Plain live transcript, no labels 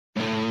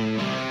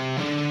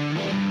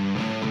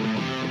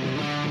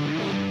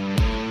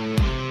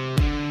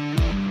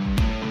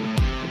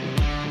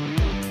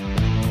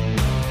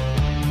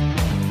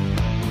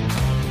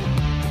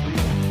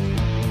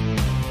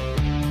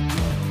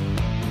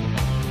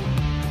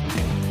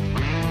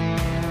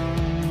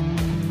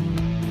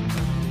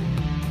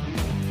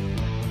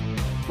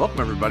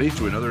Welcome, everybody,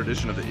 to another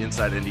edition of the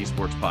Inside ND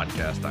Sports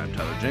Podcast. I'm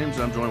Tyler James,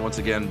 and I'm joined once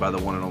again by the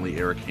one and only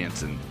Eric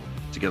Hansen.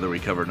 Together, we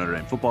cover Notre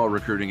Dame football,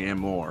 recruiting, and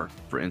more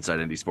for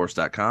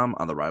InsideNDSports.com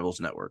on the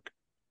Rivals Network.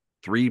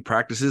 3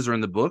 practices are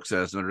in the books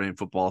as Notre Dame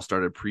football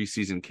started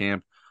preseason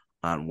camp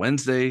on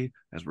Wednesday.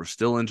 As we're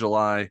still in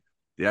July,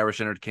 the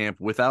Irish entered camp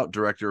without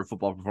Director of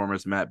Football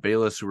Performance Matt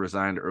Balis, who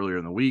resigned earlier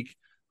in the week,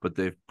 but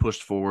they've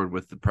pushed forward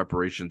with the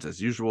preparations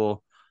as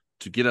usual.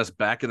 To get us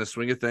back in the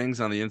swing of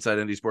things on the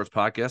Inside ND Sports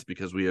Podcast,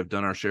 because we have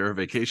done our share of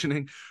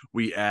vacationing,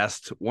 we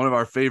asked one of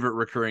our favorite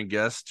recurring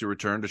guests to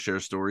return to share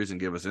stories and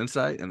give us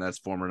insight, and that's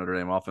former Notre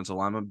Dame offensive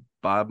lineman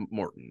Bob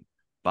Morton.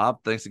 Bob,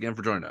 thanks again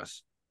for joining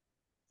us.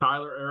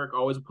 Tyler, Eric,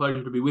 always a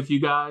pleasure to be with you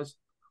guys.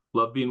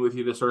 Love being with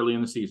you this early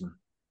in the season.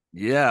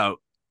 Yeah,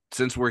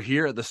 since we're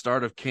here at the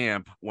start of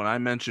camp, when I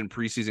mention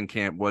preseason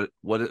camp, what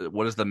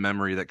is the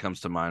memory that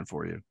comes to mind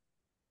for you?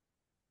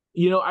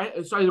 You know, I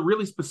had a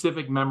really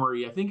specific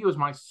memory. I think it was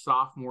my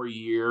sophomore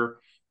year.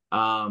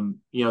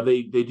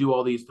 They do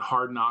all these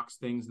hard knocks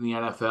things in the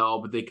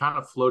NFL, but they kind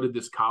of floated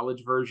this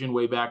college version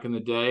way back in the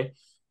day.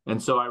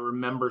 And so I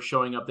remember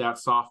showing up that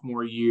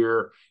sophomore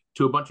year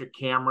to a bunch of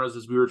cameras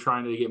as we were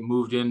trying to get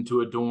moved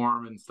into a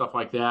dorm and stuff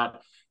like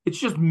that. It's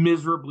just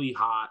miserably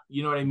hot.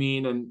 You know what I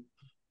mean? And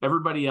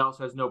everybody else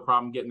has no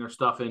problem getting their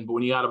stuff in. But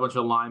when you got a bunch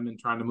of linemen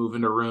trying to move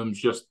into rooms,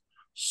 just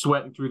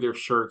sweating through their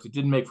shirts, it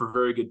didn't make for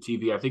very good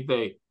TV. I think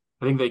they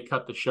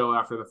cut the show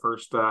after the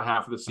first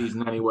half of the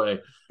season anyway.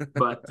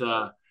 But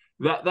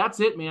that's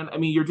it, man. I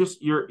mean,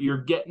 you're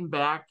getting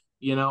back,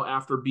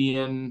 after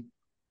being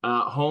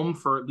home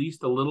for at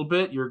least a little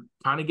bit. You're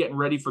kind of getting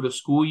ready for the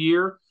school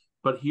year.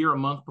 But here, a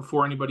month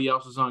before anybody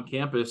else is on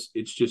campus,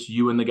 it's just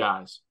you and the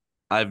guys.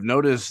 I've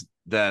noticed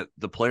that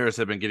the players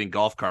have been getting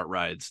golf cart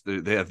rides.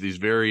 They have these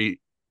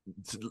very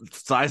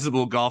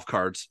sizable golf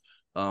carts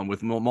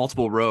with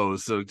multiple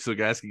rows, so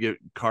guys can get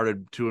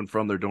carted to and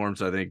from their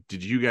dorms, I think.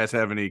 Did you guys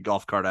have any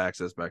golf cart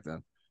access back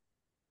then?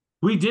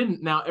 We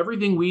didn't. Now,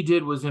 everything we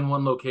did was in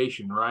one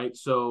location, right?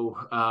 So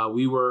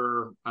we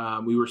were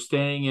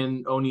staying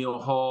in O'Neill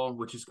Hall,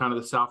 which is kind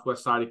of the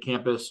southwest side of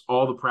campus.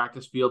 All the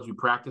practice fields we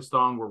practiced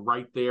on were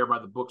right there by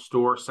the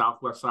bookstore,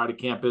 southwest side of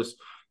campus.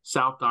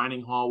 South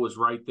Dining Hall was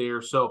right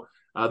there. So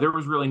there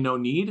was really no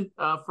need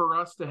for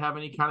us to have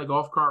any kind of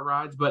golf cart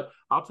rides. But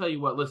I'll tell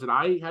you what, listen,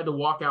 I had to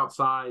walk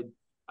outside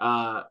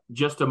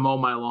just to mow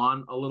my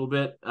lawn a little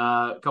bit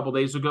a couple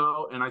days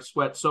ago, and I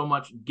sweat so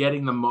much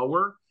getting the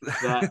mower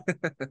that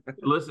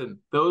listen,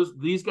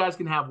 these guys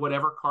can have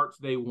whatever carts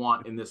they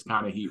want in this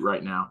kind of heat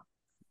right now.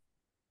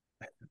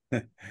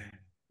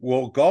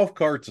 Well, golf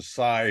carts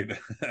aside,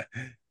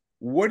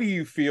 what do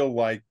you feel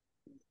like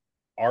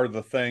are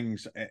the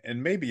things,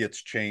 and maybe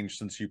it's changed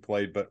since you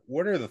played, but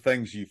what are the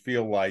things you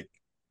feel like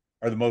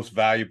are the most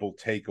valuable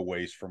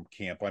takeaways from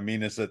camp? I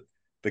mean, is it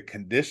the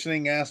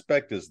conditioning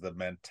aspect? Is the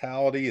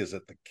mentality? Is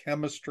it the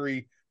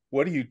chemistry?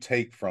 What do you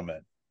take from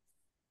it?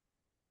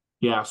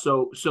 Yeah,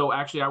 so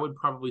actually I would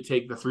probably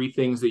take the 3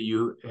 things that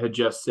you had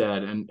just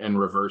said and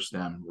reverse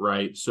them,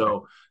 right?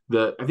 So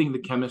I think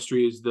the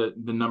chemistry is the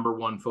number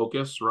one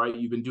focus, right?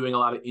 You've been doing a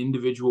lot of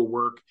individual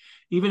work.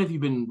 Even if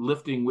you've been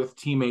lifting with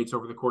teammates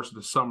over the course of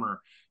the summer,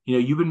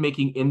 you've been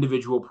making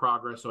individual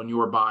progress on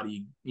your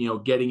body,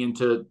 getting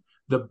into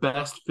the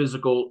best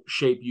physical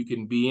shape you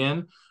can be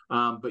in.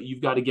 But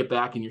you've got to get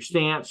back in your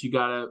stance. You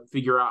got to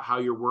figure out how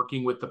you're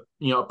working with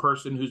a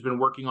person who's been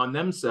working on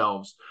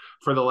themselves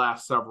for the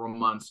last several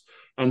months.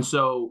 And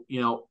so,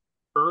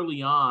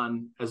 early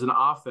on as an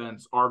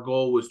offense, our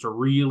goal was to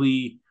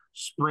really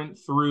sprint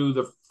through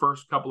the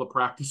first couple of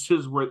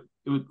practices where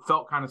it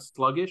felt kind of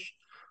sluggish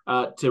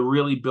to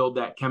really build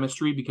that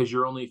chemistry, because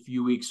you're only a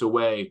few weeks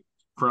away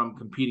from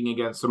competing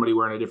against somebody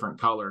wearing a different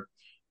color.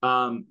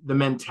 The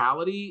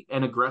mentality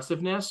and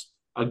aggressiveness,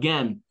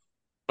 again,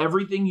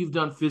 everything you've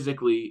done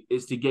physically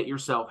is to get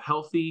yourself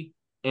healthy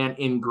and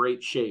in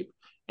great shape.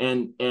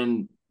 And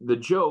the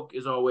joke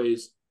is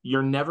always,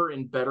 you're never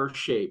in better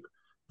shape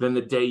than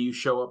the day you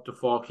show up to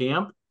fall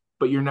camp,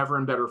 but you're never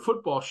in better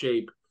football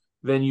shape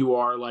than you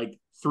are like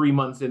 3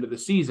 months into the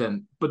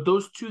season. But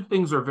those 2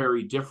 things are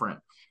very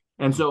different.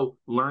 And so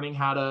learning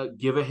how to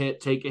give a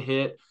hit, take a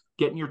hit,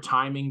 getting your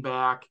timing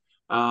back,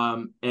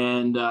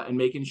 and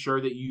making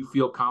sure that you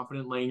feel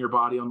confident laying your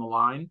body on the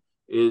line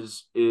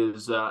is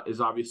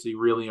obviously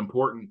really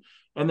important.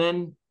 And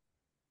then,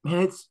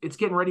 man, it's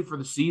getting ready for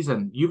the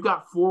season. You've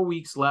got 4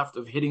 weeks left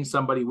of hitting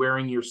somebody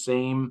wearing your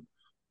same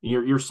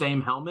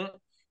helmet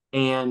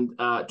and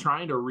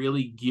trying to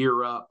really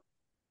gear up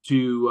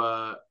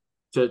to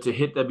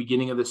hit the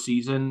beginning of the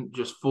season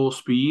just full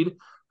speed.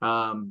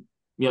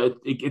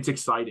 It's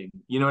exciting.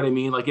 You know what I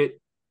mean? Like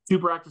 2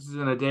 practices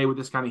in a day with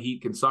this kind of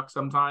heat can suck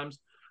sometimes,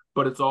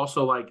 but it's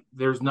also like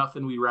there's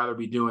nothing we'd rather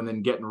be doing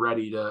than getting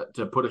ready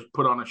to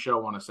put on a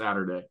show on a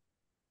Saturday.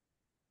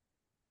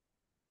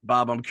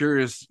 Bob, I'm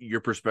curious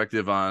your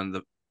perspective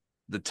on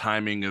the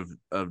timing of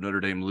Notre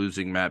Dame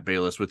losing Matt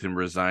Balis, with him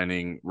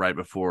resigning right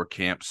before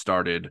camp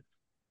started.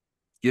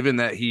 Given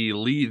that he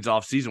leads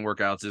off-season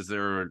workouts, is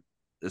there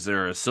is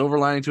there a silver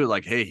lining to it?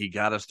 Like, hey, he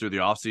got us through the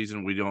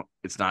offseason.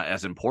 It's not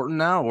as important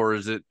now, or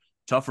is it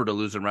tougher to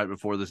lose him right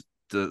before this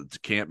to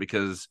camp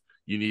because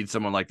you need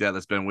someone like that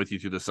that's been with you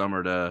through the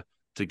summer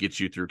to get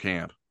you through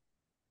camp?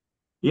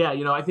 Yeah,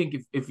 I think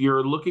if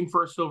you're looking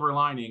for a silver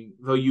lining,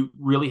 though you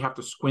really have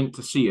to squint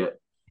to see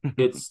it,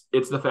 it's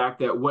the fact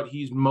that what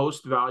he's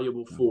most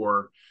valuable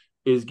for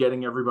is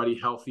getting everybody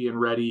healthy and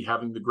ready,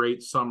 having the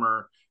great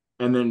summer,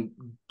 and then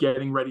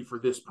getting ready for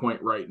this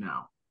point right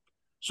now.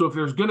 So if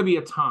there's going to be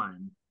a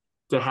time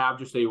to have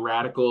just a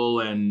radical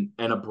and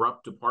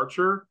abrupt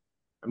departure,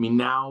 I mean,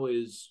 now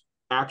is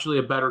actually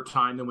a better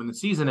time than when the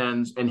season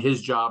ends and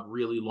his job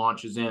really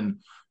launches in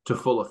to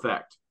full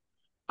effect.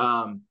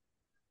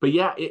 But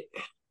yeah,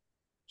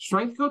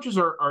 strength coaches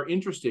are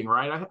interesting,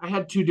 right? I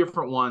had two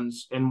different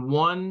ones, and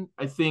one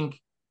I think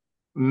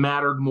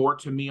mattered more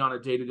to me on a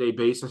day-to-day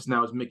basis, and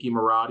that was Mickey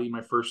Marotti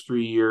my first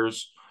 3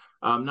 years.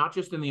 Not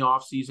just in the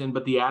offseason,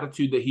 but the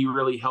attitude that he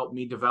really helped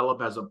me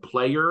develop as a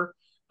player.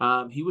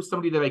 He was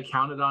somebody that I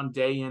counted on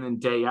day in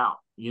and day out.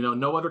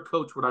 No other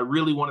coach would I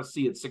really want to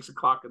see at 6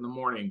 o'clock in the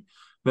morning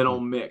than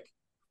old Mick.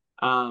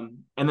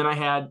 And then I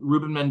had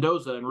Ruben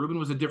Mendoza, and Ruben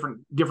was a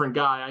different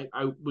guy.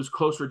 I was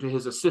closer to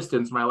his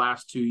assistants my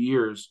last 2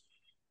 years.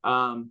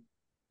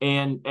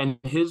 And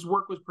his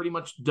work was pretty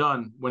much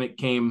done when it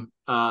came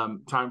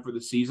time for the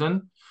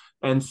season.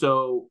 And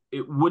so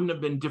it wouldn't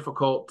have been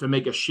difficult to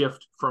make a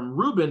shift from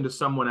Ruben to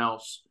someone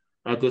else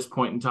at this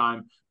point in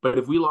time. But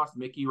if we lost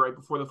Mickey right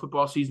before the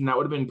football season, that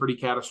would have been pretty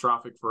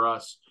catastrophic for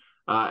us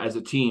as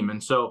a team.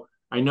 And so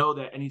I know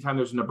that anytime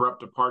there's an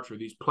abrupt departure,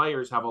 these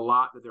players have a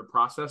lot that they're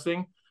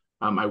processing.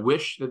 I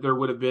wish that there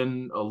would have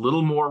been a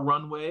little more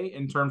runway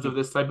in terms of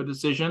this type of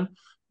decision,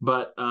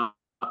 but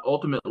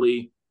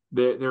ultimately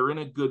they're in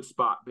a good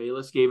spot.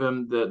 Bayless gave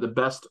him the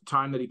best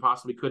time that he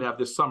possibly could have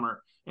this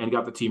summer and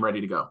got the team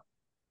ready to go.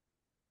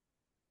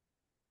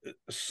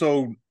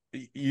 So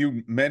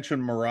you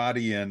mentioned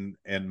Marotti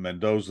and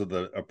Mendoza.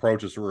 The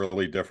approaches were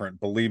really different.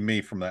 Believe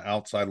me, from the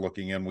outside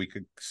looking in, we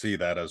could see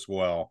that as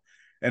well.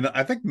 And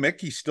I think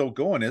Mickey's still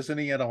going, isn't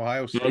he, at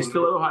Ohio State? Yeah, he's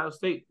still at Ohio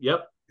State.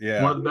 Yep.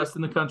 Yeah. One of the best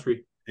in the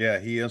country. Yeah,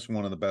 he is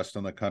one of the best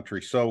in the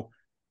country. So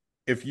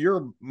if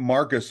you're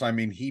Marcus, I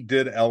mean, he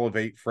did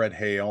elevate Fred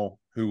Hale,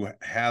 who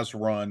has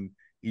run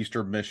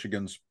Eastern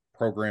Michigan's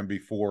program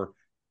before.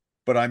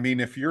 But I mean,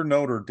 if you're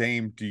Notre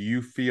Dame, do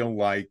you feel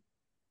like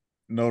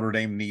Notre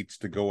Dame needs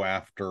to go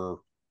after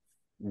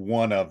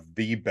one of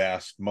the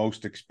best,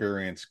 most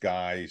experienced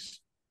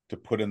guys to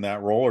put in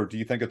that role? Or do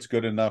you think it's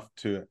good enough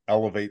to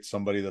elevate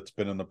somebody that's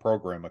been in the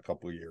program a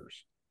couple of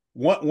years?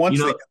 Once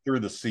they get through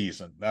the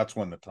season, that's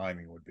when the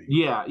timing would be.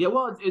 Yeah.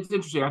 Well, it's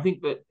interesting. I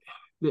think that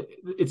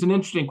it's an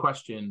interesting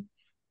question,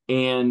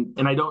 and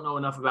I don't know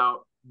enough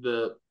about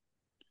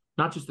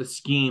not just the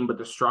scheme, but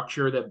the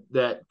structure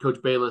that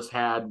Coach Bayless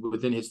had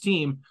within his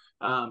team.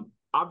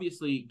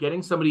 Obviously,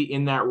 getting somebody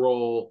in that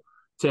role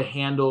to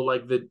handle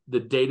like the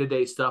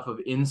day-to-day stuff of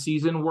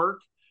in-season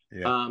work,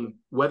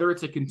 whether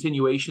it's a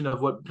continuation of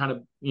what kind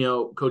of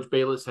Coach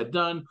Bayless had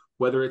done,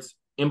 whether it's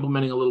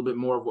implementing a little bit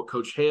more of what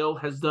Coach Hale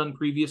has done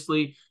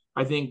previously.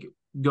 I think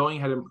going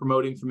ahead and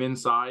promoting from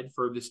inside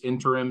for this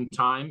interim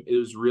time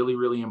is really,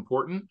 really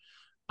important.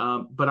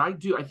 But I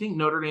think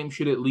Notre Dame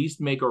should at least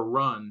make a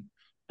run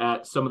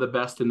at some of the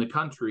best in the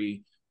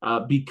country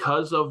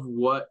because of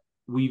what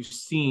we've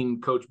seen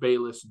Coach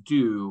Bayless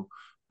do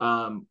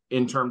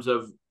in terms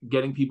of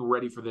getting people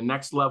ready for the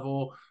next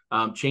level.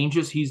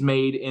 Changes he's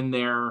made in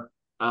their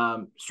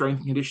strength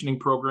and conditioning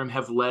program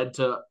have led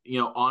to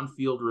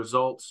on-field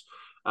results.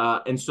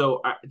 And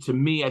so to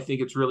me, I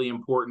think it's really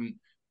important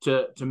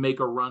to make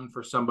a run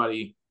for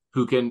somebody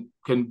who can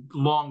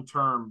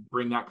long-term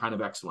bring that kind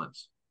of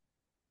excellence.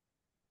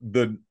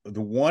 The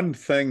one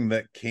thing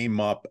that came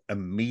up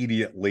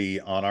immediately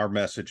on our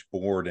message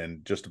board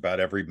and just about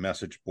every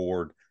message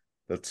board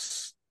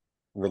that's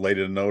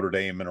related to Notre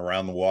Dame and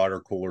around the water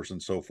coolers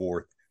and so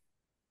forth,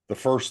 the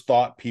first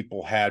thought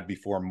people had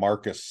before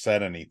Marcus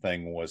said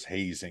anything was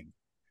hazing.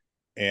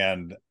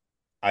 And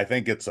I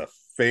think it's a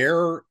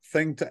fair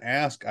thing to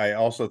ask. I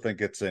also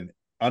think it's an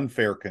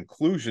unfair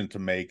conclusion to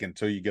make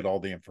until you get all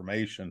the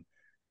information.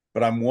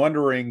 But I'm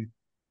wondering,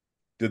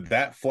 did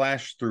that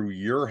flash through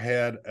your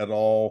head at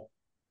all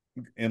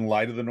in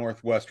light of the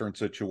Northwestern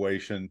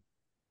situation?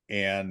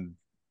 And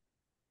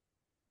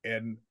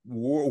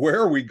where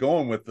are we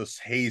going with this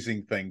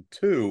hazing thing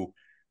too?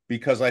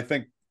 Because I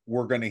think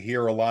we're going to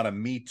hear a lot of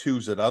Me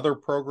Too's at other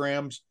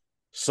programs,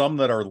 some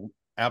that are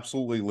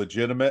absolutely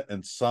legitimate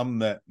and some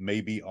that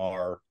maybe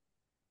are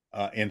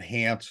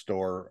enhanced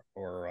or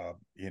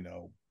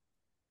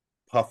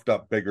puffed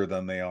up bigger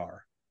than they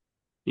are.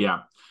 Yeah.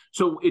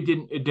 So it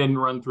didn't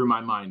run through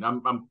my mind.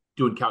 I'm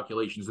doing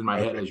calculations in my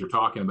head as you're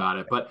talking about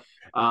it. But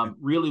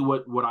really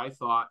what I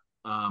thought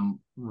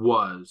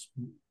was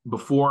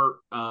before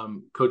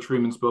Coach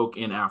Freeman spoke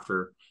and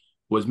after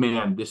was,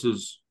 man, this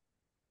is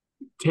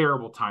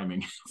terrible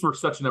timing for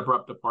such an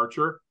abrupt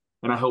departure.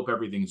 And I hope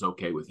everything's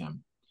okay with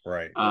him.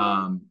 Right.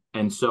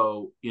 And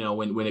so,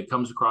 when it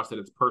comes across that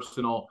it's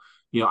personal,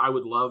 I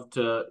would love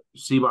to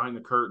see behind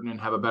the curtain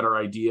and have a better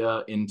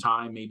idea in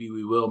time. Maybe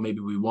we will, maybe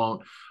we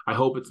won't. I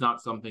hope it's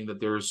not something that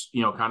there's,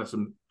 kind of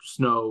some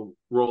snow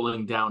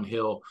rolling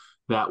downhill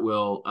that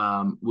will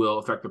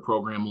affect the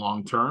program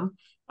long term,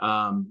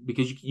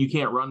 because you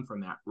can't run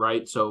from that,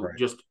 right? So Right.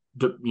 just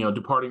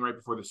departing right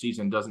before the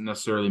season doesn't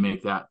necessarily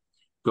make that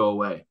go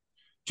away.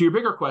 To your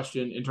bigger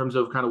question, in terms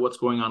of kind of what's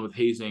going on with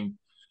hazing,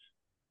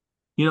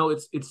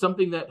 it's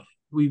something that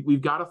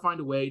we've got to find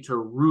a way to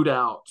root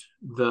out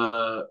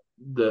the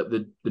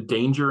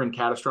danger and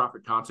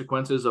catastrophic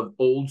consequences of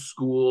old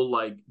school,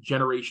 like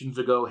generations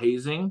ago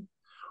hazing,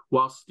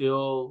 while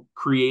still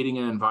creating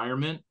an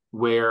environment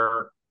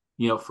where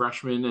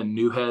freshmen and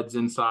new heads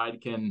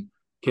inside can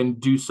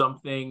do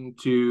something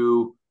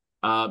to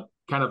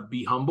kind of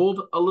be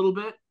humbled a little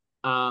bit.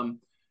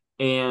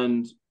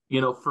 And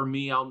for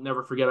me, I'll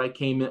never forget. I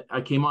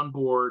came on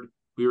board.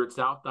 We were at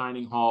South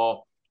Dining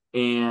Hall,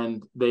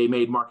 and they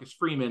made Marcus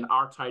Freeman,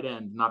 our tight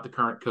end, not the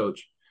current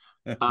coach,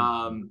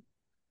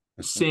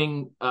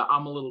 sing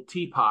 "I'm a Little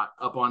Teapot"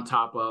 up on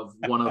top of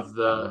one of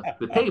the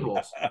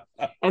tables.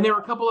 And there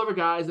were a couple other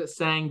guys that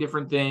sang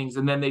different things,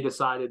 and then they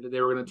decided that they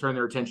were going to turn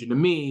their attention to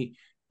me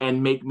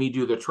and make me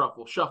do the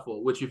truffle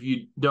shuffle, which, if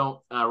you don't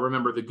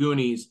remember the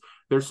Goonies,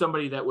 there's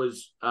somebody that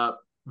was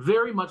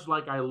very much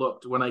like I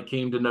looked when I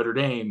came to Notre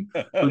Dame,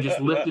 who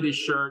just lifted his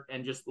shirt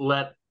and just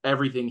let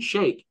everything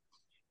shake.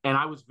 And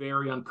I was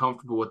very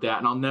uncomfortable with that.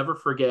 And I'll never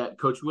forget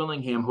Coach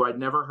Willingham, who I'd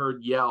never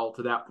heard yell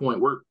to that point.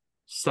 We're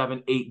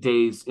 7-8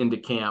 days into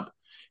camp.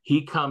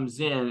 He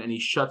comes in and he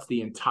shuts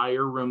the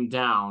entire room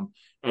down,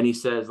 and he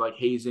says, like,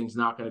 hazing's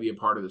not going to be a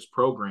part of this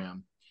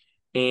program.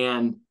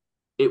 And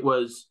it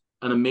was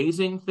an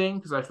amazing thing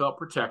because I felt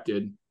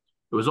protected.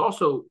 It was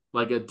also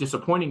like a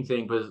disappointing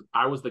thing because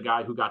I was the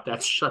guy who got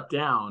that shut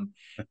down.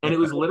 And it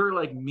was literally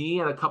like me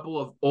and a couple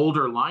of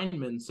older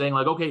linemen saying,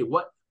 like, okay,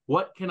 what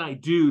can I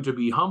do to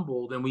be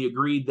humbled? And we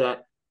agreed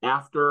that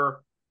after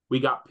we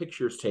got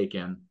pictures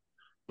taken,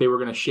 they were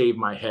going to shave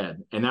my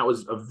head. And that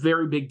was a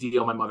very big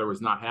deal. My mother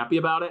was not happy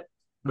about it,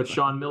 but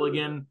Sean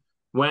Milligan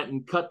went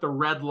and cut the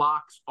red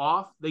locks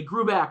off. They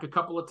grew back a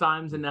couple of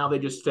times, and now they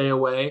just stay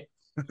away.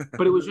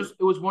 But it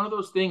was one of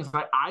those things.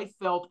 I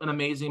felt an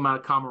amazing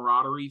amount of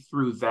camaraderie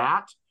through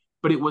that,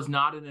 but it was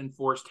not an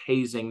enforced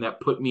hazing that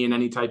put me in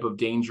any type of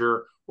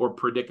danger or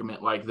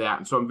predicament like that.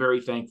 And so I'm very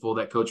thankful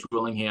that Coach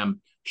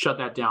Willingham shut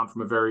that down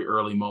from a very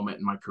early moment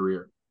in my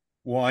career.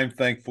 Well, I'm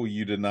thankful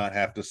you did not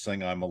have to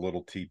sing "I'm a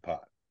Little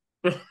Teapot."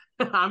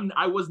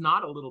 I was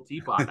not a little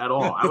teapot at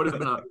all. I would have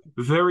been a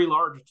very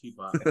large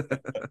teapot.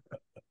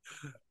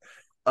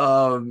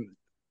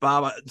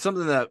 Bob,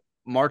 something that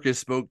Marcus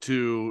spoke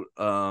to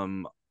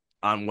on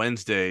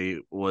Wednesday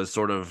was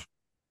sort of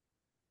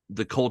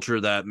the culture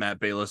that Matt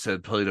Balis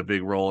had played a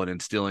big role in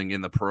instilling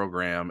in the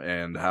program,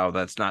 and how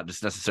that's not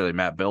just necessarily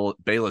Matt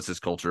Balis's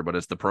culture, but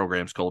it's the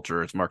program's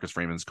culture. It's Marcus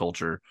Freeman's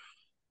culture.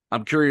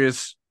 I'm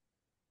curious,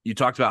 you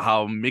talked about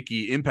how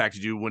Mickey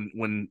impacted you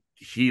when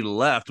he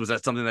left. Was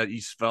that something that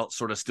you felt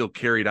sort of still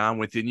carried on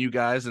within you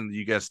guys, and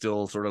you guys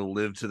still sort of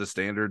lived to the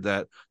standard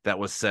that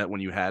was set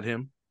when you had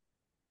him?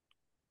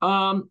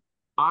 No.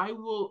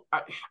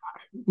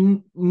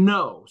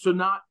 So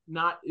not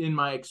in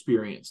my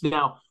experience.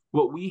 Now,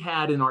 what we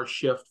had in our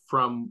shift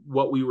from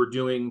what we were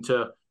doing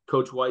to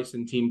Coach Weiss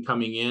and team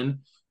coming in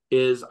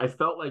is I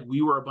felt like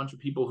we were a bunch of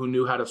people who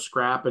knew how to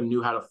scrap and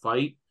knew how to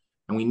fight,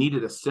 and we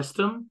needed a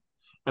system.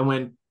 And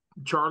when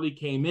Charlie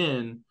came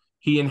in,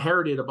 he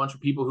inherited a bunch of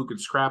people who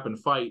could scrap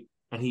and fight,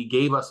 and he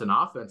gave us an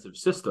offensive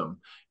system.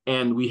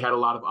 And we had a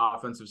lot of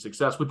offensive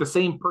success with the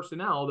same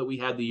personnel that we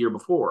had the year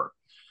before.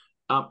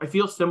 I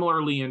feel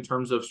similarly in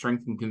terms of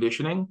strength and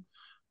conditioning.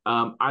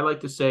 I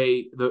like to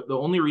say the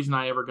only reason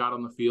I ever got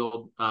on the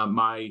field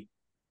my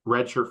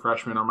redshirt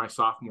freshman or my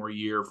sophomore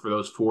year for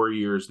those 4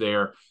 years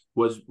there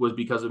was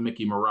because of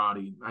Mickey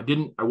Marotti.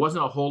 I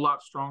wasn't a whole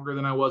lot stronger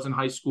than I was in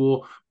high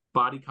school.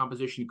 Body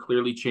composition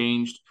clearly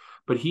changed,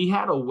 but he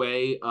had a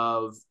way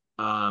of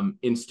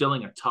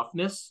instilling a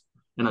toughness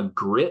and a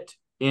grit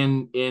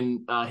in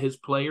his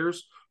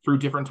players through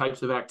different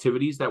types of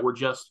activities that were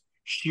just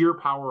sheer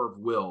power of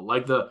will,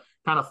 like the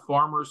kind of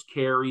farmer's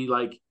carry,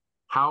 like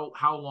how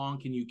long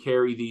can you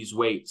carry these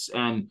weights?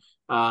 And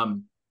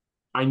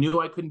I knew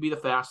I couldn't be the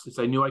fastest.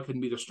 I knew I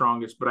couldn't be the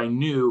strongest, but I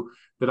knew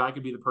that I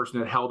could be the person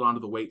that held onto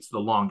the weights the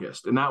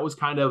longest. And that was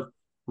kind of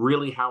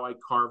really how I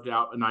carved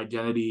out an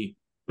identity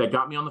that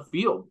got me on the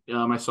field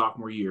my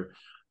sophomore year.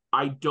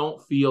 I don't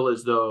feel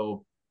as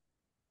though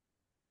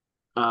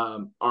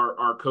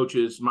our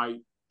coaches, my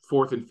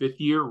fourth and fifth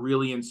year,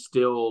 really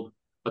instilled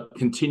a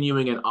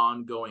continuing and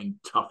ongoing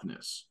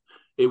toughness.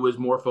 It was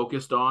more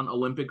focused on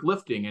Olympic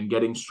lifting and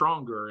getting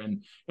stronger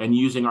and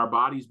using our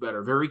bodies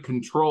better, very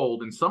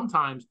controlled. And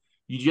sometimes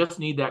you just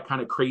need that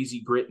kind of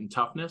crazy grit and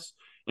toughness.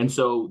 And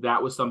so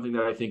that was something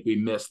that I think we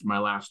missed my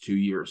last 2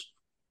 years.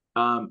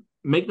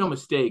 Make no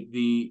mistake,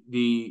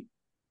 the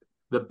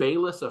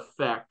Balis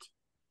effect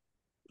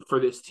for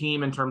this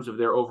team in terms of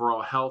their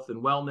overall health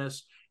and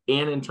wellness,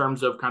 and in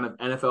terms of kind of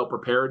NFL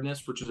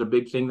preparedness, which is a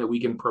big thing that we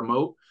can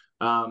promote,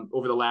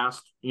 over the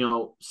last,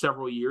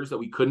 several years that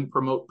we couldn't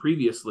promote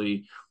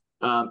previously,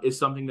 is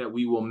something that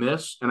we will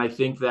miss. And I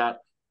think that,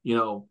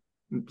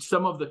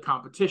 some of the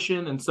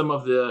competition and some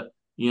of the,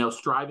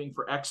 striving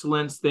for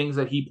excellence, things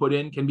that he put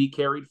in can be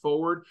carried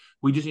forward.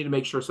 We just need to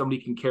make sure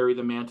somebody can carry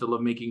the mantle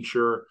of making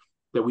sure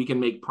that we can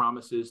make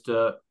promises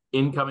to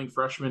incoming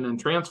freshmen and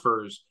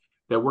transfers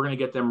that we're going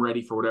to get them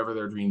ready for whatever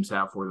their dreams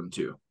have for them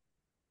too.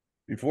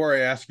 Before I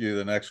ask you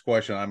the next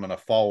question, I'm going to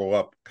follow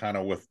up kind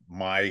of with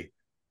my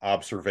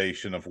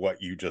observation of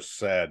what you just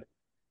said.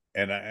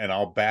 And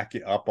I'll back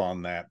you up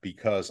on that,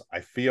 because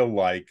I feel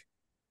like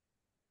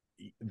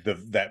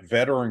that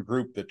veteran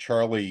group that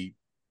Charlie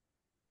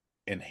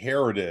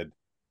inherited,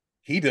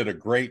 he did a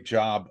great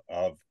job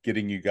of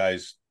getting you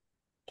guys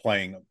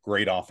playing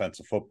great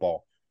offensive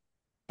football.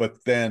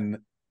 But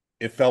then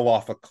it fell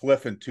off a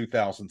cliff in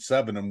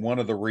 2007. And one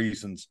of the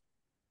reasons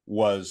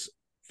was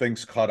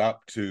things caught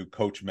up to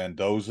Coach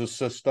Mendoza's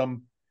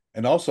system.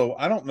 And also,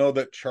 I don't know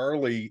that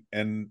Charlie,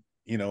 and,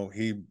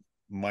 he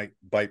might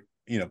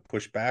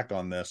push back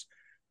on this,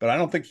 but I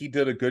don't think he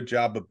did a good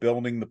job of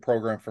building the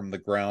program from the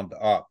ground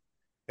up.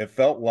 It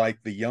felt like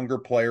the younger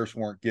players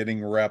weren't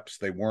getting reps.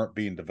 They weren't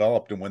being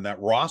developed. And when that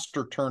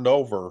roster turned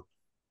over,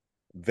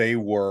 they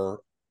were,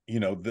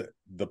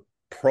 the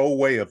pro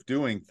way of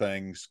doing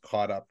things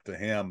caught up to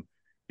him.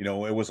 It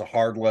was a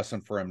hard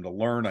lesson for him to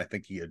learn. I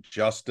think he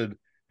adjusted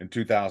in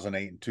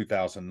 2008 and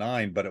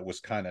 2009, but it was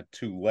kind of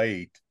too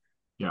late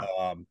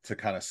to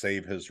kind of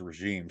save his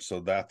regime. So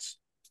that's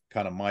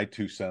kind of my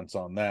 2 cents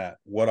on that.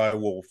 What I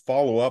will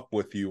follow up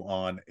with you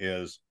on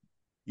is,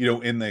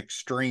 in the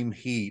extreme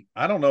heat,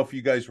 I don't know if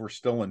you guys were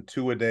still in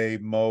 2-a-day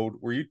mode.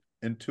 Were you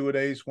in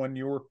 2-a-days when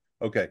you were?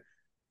 Okay.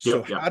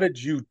 So how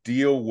did you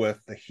deal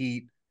with the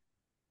heat?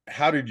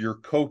 How did your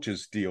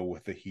coaches deal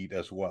with the heat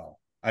as well?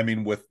 I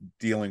mean, with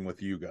dealing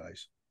with you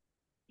guys.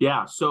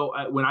 Yeah.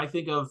 So when I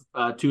think of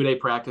 2-a-day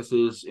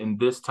practices in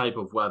this type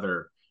of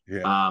weather,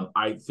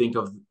 I think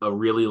of a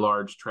really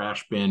large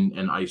trash bin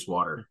and ice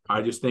water.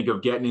 I just think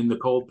of getting in the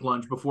cold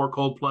plunge before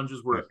cold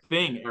plunges were a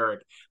thing,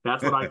 Eric.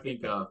 That's what I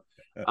think of.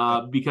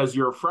 Because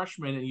you're a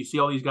freshman and you see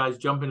all these guys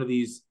jump into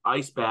these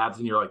ice baths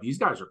and you're like, these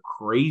guys are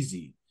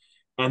crazy.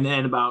 And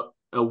then about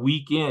a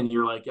week in,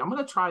 you're like, I'm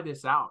going to try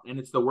this out. And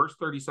it's the worst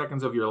 30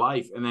 seconds of your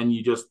life. And then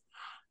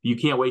you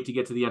can't wait to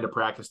get to the end of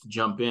practice to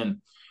jump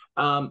in.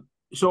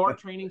 So our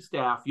training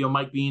staff,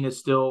 Mike Bean is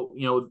still,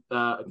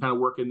 kind of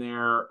working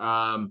there.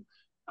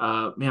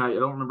 Man, I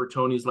don't remember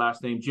Tony's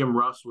last name. Jim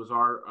Russ was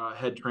our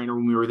head trainer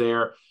when we were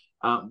there.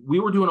 We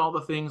were doing all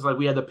the things, like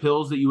we had the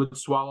pills that you would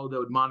swallow that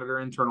would monitor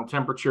internal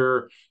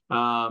temperature.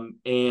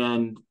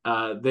 And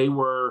they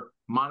were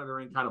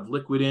monitoring kind of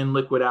liquid in,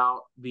 liquid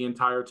out the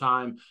entire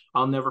time.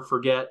 I'll never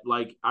forget,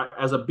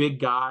 as a big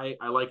guy,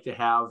 I like to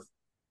have,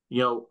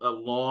 a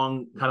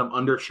long kind of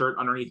undershirt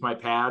underneath my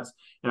pads.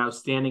 And I was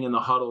standing in the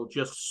huddle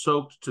just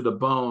soaked to the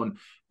bone.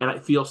 And I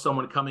feel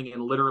someone coming in,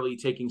 literally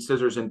taking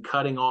scissors and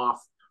cutting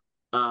off,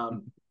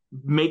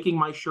 making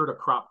my shirt a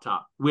crop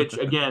top, which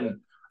again,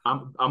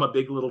 I'm a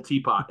big little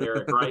teapot,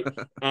 Eric, right?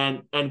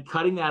 and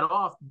cutting that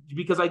off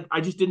because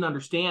I just didn't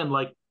understand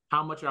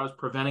how much I was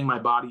preventing my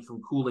body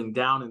from cooling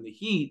down in the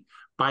heat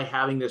by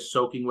having this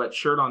soaking wet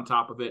shirt on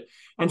top of it.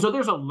 And so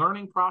there's a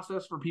learning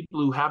process for people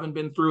who haven't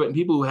been through it, and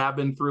people who have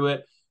been through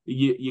it,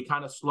 you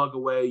kind of slug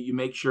away. You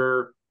make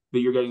sure that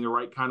you're getting the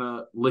right kind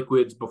of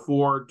liquids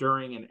before,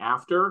 during, and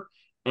after,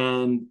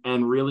 and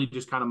really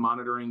just kind of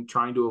monitoring,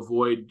 trying to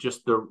avoid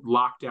just the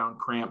lockdown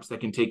cramps that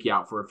can take you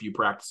out for a few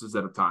practices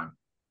at a time.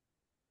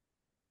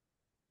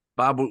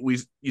 Bob,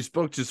 you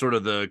spoke to sort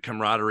of the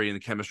camaraderie and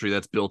the chemistry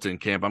that's built in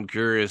camp. I'm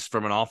curious,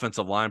 from an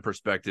offensive line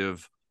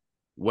perspective,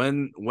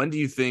 when do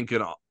you think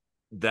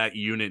that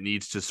unit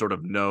needs to sort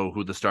of know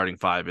who the starting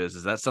five is?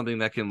 Is that something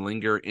that can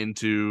linger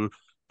into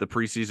the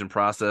preseason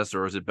process,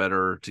 or is it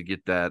better to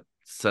get that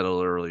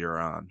settled earlier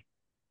on?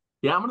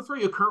 Yeah, I'm going to throw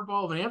you a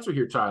curveball of an answer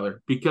here,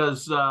 Tyler,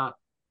 because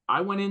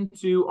I went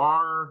into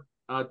our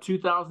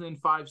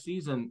 2005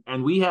 season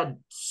and we had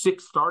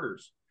 6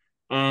 starters.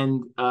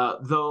 And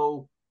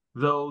though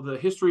the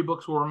history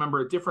books will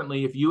remember it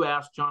differently, if you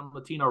ask John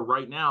Latino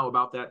right now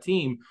about that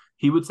team,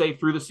 he would say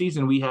through the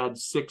season we had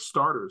 6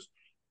 starters.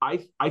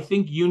 I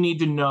think you need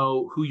to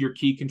know who your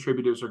key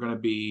contributors are going to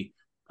be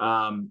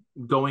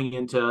going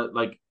into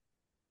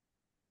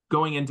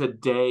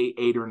day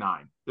 8 or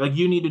 9.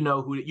 You need to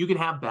know who. You can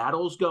have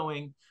battles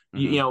going.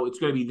 Mm-hmm. It's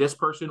going to be this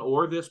person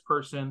or this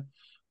person,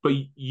 but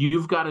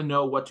you've got to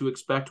know what to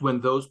expect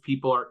when those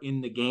people are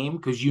in the game,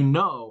 because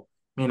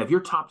man, if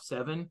you're top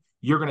 7,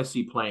 you're going to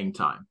see playing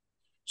time.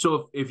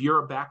 So if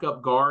you're a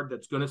backup guard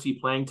that's going to see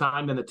playing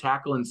time, then the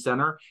tackle and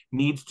center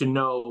needs to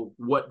know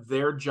what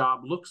their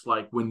job looks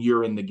like when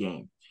you're in the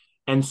game.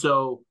 And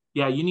so,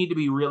 yeah, you need to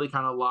be really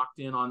kind of locked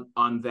in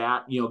on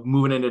that,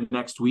 moving into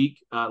next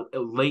week,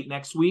 late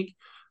next week,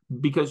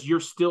 because you're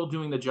still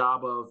doing the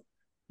job of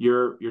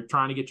you're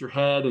trying to get your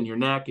head and your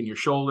neck and your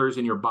shoulders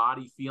and your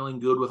body feeling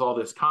good with all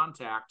this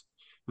contact.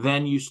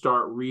 Then you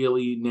start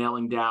really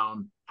nailing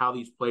down how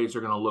these plays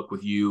are going to look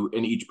with you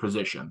in each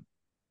position.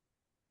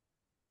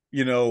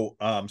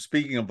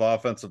 Speaking of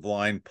offensive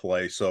line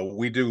play, so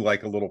we do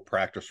like a little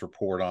practice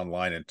report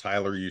online, and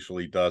Tyler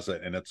usually does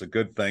it, and it's a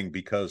good thing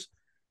because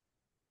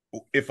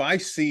if I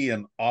see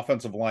an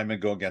offensive lineman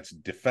go against a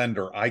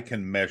defender, I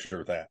can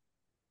measure that.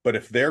 But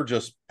if they're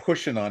just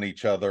pushing on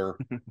each other,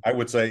 I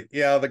would say,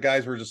 yeah, the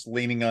guys were just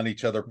leaning on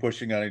each other,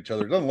 pushing on each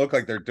other. It doesn't look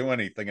like they're doing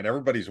anything, and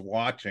everybody's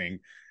watching.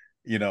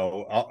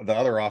 The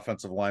other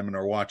offensive linemen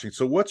are watching.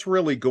 So what's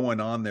really going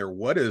on there?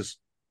 What is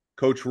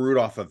Coach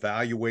Rudolph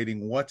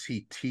evaluating? What's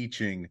he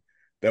teaching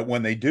that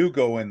when they do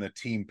go in the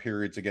team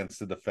periods against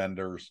the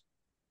defenders,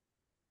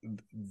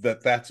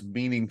 that's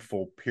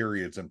meaningful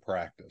periods in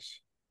practice?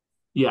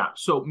 Yeah.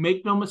 So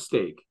make no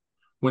mistake,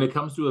 when it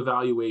comes to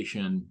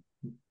evaluation,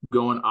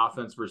 going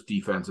offense versus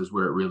defense is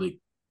where it really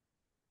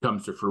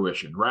comes to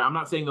fruition, right? I'm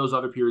not saying those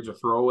other periods are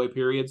throwaway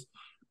periods,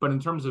 but in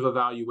terms of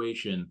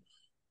evaluation,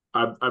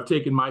 I've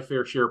taken my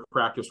fair share of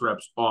practice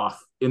reps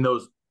off in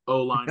those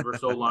O-line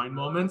versus O-line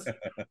moments,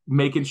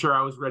 making sure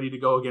I was ready to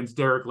go against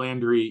Derek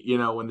Landry,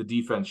 when the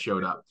defense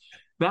showed up.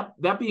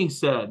 That being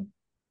said,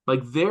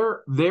 like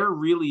there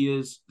really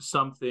is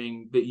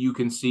something that you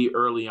can see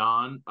early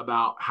on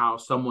about how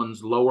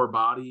someone's lower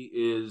body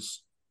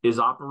is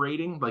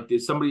operating. Like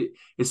is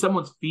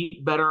someone's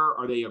feet better?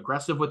 Are they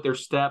aggressive with their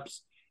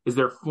steps? Is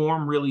their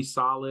form really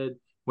solid?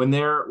 When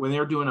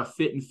they're doing a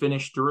fit and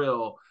finish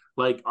drill,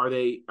 like are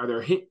they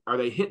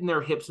hitting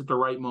their hips at the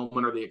right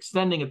moment? Are they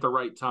extending at the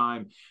right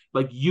time?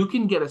 Like you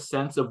can get a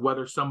sense of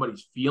whether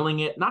somebody's feeling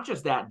it, not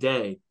just that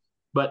day,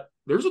 but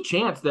there's a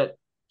chance that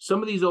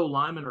some of these old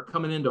linemen are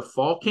coming into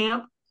fall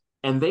camp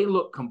and they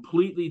look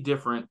completely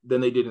different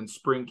than they did in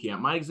spring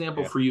camp. My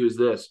example for you is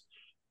this.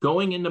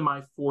 Going into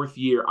my 4th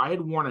year, I had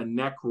worn a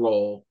neck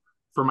roll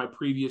for my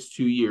previous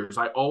 2 years.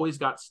 I always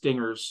got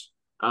stingers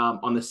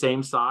on the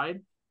same side,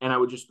 and I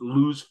would just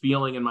lose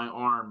feeling in my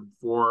arm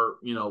for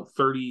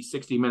 30,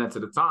 60 minutes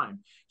at a time.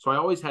 So I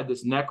always had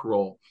this neck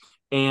roll.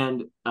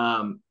 And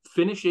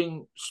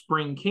finishing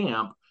spring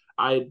camp,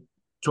 I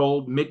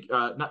told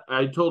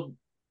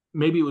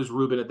maybe it was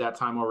Ruben at that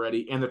time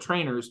already, and the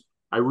trainers,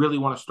 I really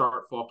want to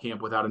start fall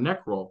camp without a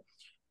neck roll.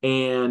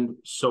 And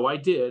so I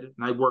did,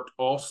 and I worked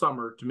all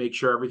summer to make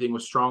sure everything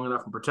was strong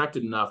enough and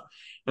protected enough.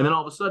 And then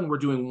all of a sudden, we're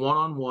doing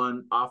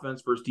one-on-one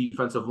offense versus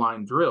defensive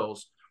line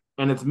drills,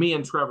 and it's me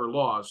and Trevor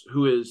Laws,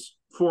 who is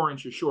 4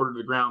 inches shorter to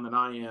the ground than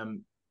I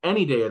am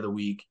any day of the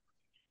week.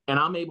 And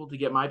I'm able to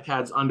get my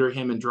pads under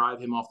him and drive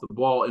him off the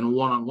ball in a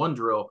one-on-one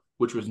drill,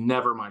 which was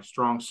never my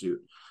strong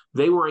suit.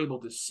 They were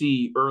able to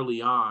see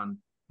early on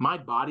my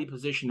body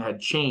position had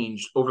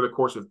changed over the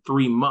course of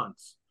 3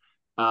 months.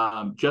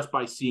 Just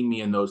by seeing me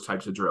in those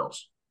types of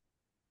drills.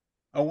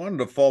 I wanted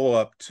to follow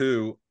up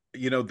too.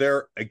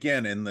 There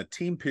again in the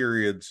team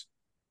periods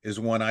is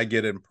when I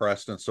get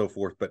impressed and so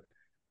forth. But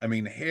I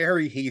mean,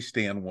 Harry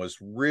Heastan was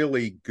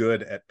really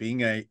good at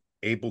being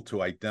able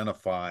to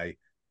identify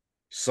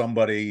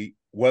somebody,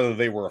 whether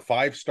they were a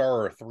 5-star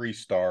or a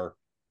 3-star,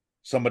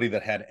 somebody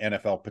that had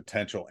NFL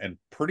potential and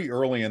pretty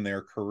early in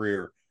their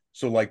career.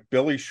 So like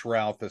Billy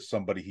Schrouth is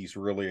somebody he's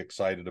really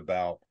excited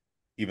about,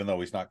 even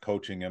though he's not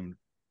coaching him.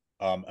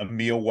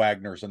 Emil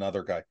Wagner's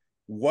another guy.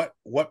 What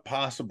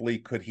possibly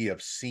could he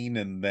have seen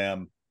in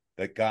them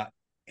that got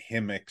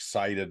him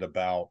excited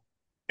about?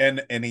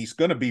 And he's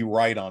going to be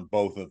right on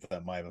both of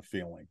them, I have a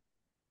feeling.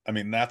 I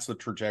mean, that's the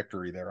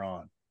trajectory they're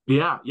on.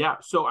 Yeah.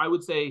 So I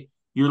would say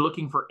you're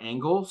looking for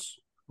angles,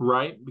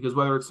 right? Because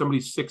whether it's somebody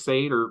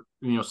 6'8" or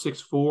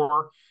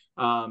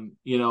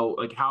 6'4",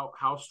 like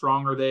how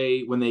strong are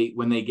they when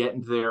they get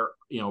into their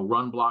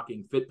run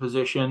blocking fit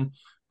position?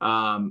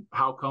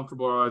 How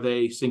comfortable are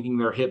they sinking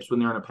their hips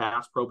when they're in a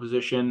pass pro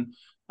position?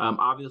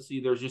 Obviously,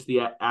 there's just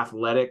the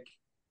athletic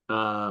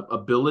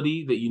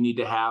ability that you need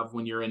to have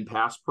when you're in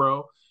pass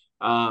pro.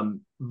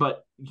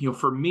 But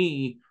for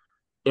me,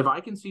 if I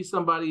can see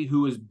somebody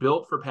who is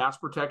built for pass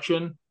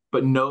protection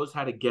but knows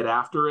how to get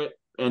after it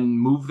and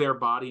move their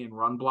body in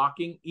run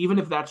blocking, even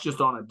if that's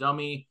just on a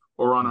dummy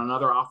or on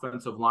another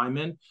offensive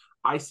lineman,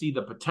 I see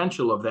the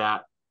potential of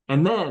that.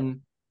 And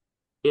then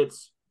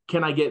it's,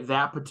 can I get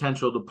that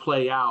potential to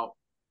play out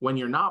when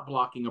you're not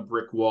blocking a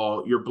brick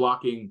wall, you're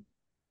blocking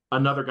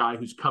another guy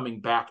who's coming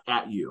back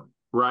at you,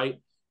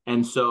 right?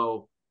 And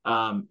so,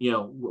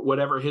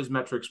 whatever his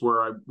metrics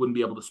were, I wouldn't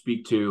be able to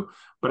speak to.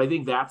 But I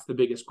think that's the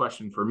biggest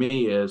question for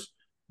me is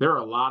there are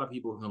a lot of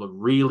people who look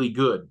really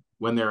good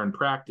when they're in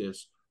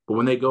practice, but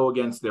when they go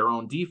against their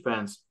own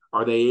defense,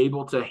 are they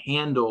able to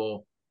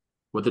handle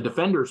what the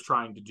defender's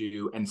trying to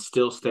do and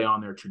still stay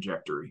on their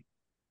trajectory?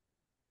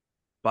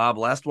 Bob,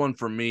 last one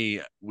for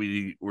me.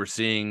 We're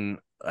seeing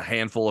a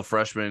handful of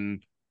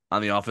freshmen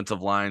on the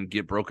offensive line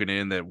get broken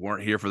in that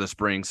weren't here for the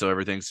spring, so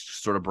everything's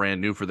sort of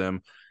brand new for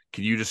them.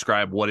 Can you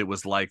describe what it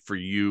was like for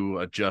you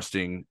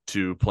adjusting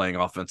to playing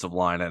offensive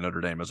line at Notre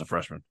Dame as a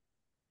freshman?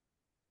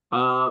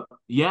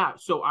 Yeah.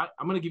 So I'm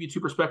going to give you 2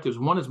 perspectives.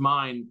 One is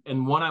mine,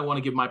 and one I want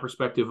to give my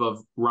perspective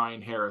of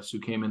Ryan Harris, who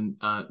came in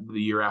the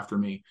year after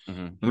me. Mm-hmm.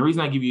 And the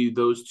reason I give you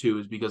those 2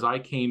 is because I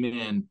came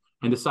in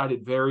and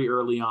decided very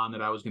early on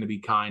that I was going to be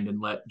kind and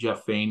let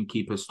Jeff Fain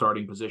keep his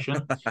starting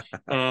position.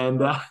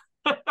 And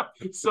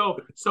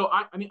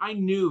I mean, I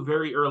knew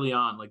very early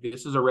on, like,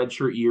 this is a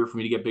redshirt year for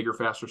me to get bigger,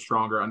 faster,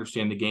 stronger,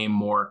 understand the game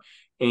more.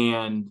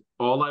 And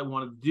all I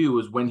wanted to do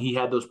was, when he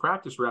had those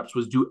practice reps,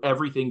 was do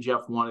everything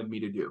Jeff wanted me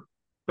to do.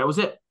 That was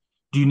it.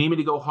 Do you need me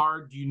to go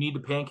hard? Do you need to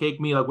pancake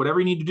me? Like, whatever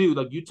you need to do,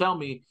 like, you tell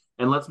me,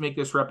 and let's make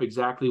this rep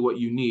exactly what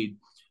you need.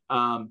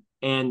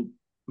 And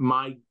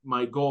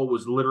my goal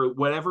was literally,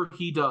 whatever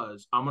he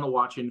does, I'm going to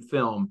watch in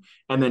film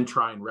and then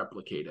try and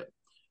replicate it.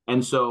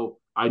 And so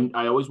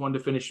I always wanted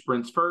to finish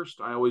sprints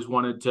first. I always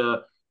wanted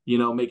to,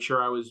 make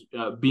sure I was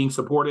being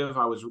supportive.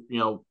 I was,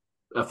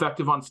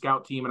 effective on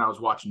scout team, and I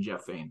was watching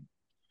Jeff Fain.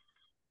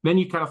 Then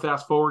you kind of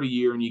fast forward a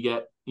year and you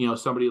get,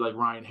 somebody like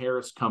Ryan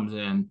Harris comes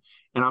in,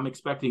 and I'm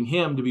expecting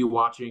him to be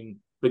watching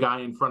the guy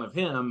in front of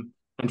him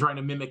and trying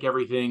to mimic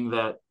everything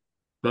that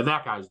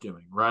guy's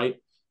doing, right?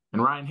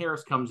 And Ryan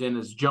Harris comes in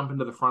as jumping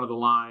to the front of the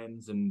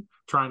lines and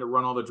trying to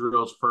run all the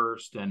drills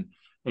first. And,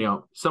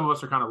 some of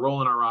us are kind of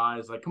rolling our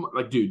eyes like, come on,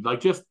 like, dude, like,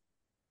 just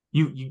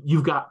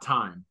you've got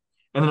time.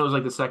 And then it was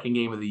like the second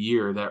game of the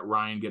year that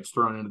Ryan gets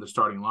thrown into the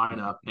starting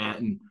lineup.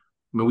 And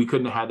I mean, we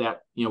couldn't have had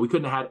that, we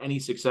couldn't have had any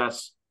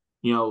success,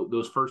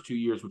 those first 2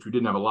 years, which we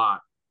didn't have a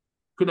lot.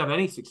 Couldn't have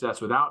any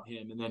success without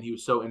him. And then he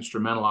was so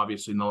instrumental,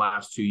 obviously, in the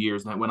last 2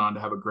 years, and that went on to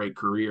have a great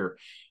career.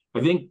 I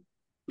think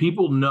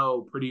people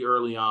know pretty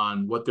early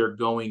on what they're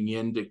going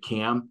into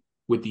camp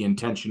with the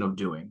intention of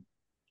doing.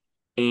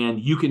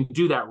 And you can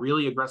do that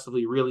really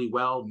aggressively, really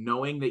well,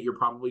 knowing that you're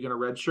probably going to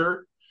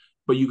redshirt,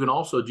 but you can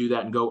also do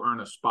that and go earn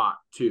a spot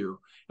too.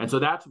 And so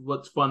that's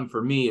what's fun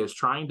for me, is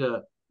trying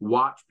to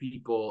watch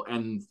people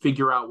and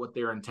figure out what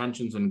their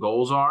intentions and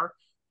goals are,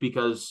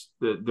 because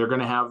they're going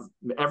to have,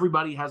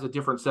 everybody has a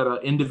different set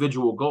of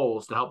individual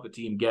goals to help the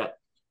team get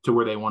to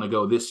where they want to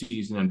go this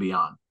season and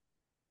beyond.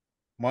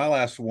 My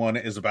last one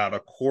is about a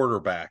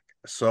quarterback.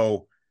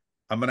 So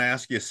I'm going to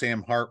ask you a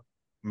Sam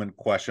Hartman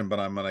question, but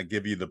I'm going to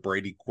give you the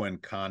Brady Quinn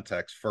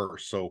context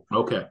first. So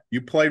okay,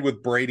 you played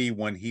with Brady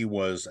when he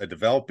was a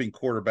developing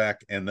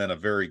quarterback and then a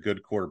very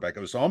good quarterback.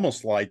 It was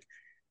almost like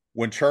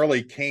when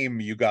Charlie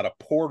came, you got a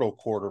portal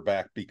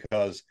quarterback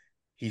because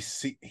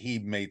he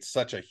made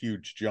such a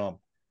huge jump.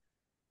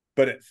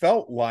 But it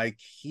felt like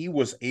he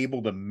was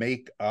able to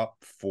make up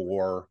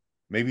for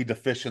maybe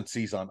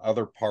deficiencies on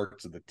other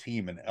parts of the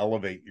team and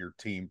elevate your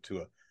team to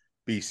a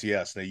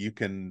BCS. Now, you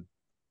can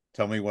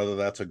tell me whether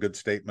that's a good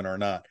statement or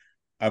not.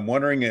 I'm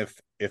wondering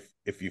if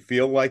you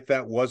feel like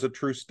that was a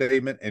true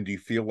statement, and do you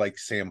feel like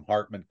Sam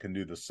Hartman can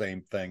do the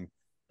same thing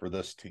for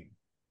this team?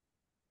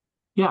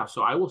 Yeah,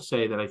 so I will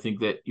say that I think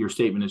that your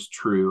statement is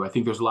true. I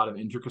think there's a lot of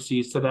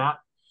intricacies to that.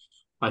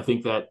 I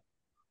think that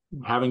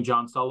having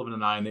John Sullivan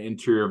and I in the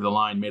interior of the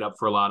line made up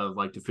for a lot of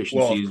like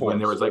deficiencies when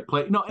there was like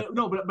play. No,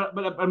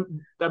 but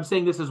I'm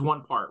saying this is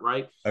one part,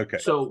 right? Okay.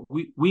 So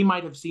we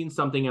might have seen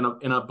something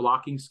in a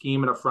blocking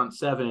scheme in a front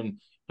seven,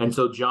 and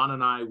so John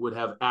and I would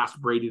have asked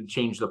Brady to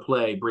change the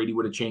play. Brady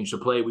would have changed the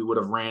play. We would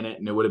have ran it,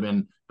 and it would have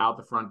been out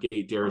the front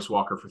gate, Darius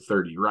Walker for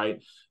 30,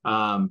 right?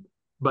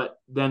 But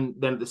then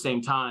at the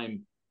same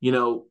time,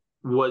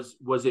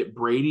 was it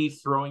Brady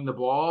throwing the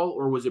ball,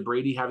 or was it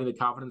Brady having the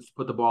confidence to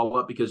put the ball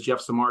up because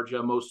Jeff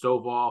Samardzija, Mo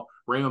Stovall,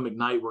 Raymond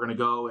McKnight were going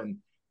to go and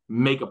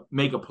make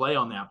a play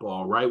on that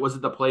ball, right? Was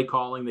it the play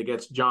calling that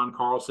gets John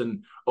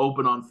Carlson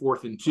open on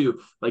 4th and 2?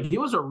 Like, it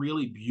was a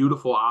really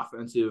beautiful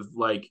offensive,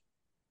 like,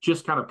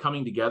 just kind of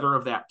coming together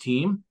of that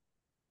team.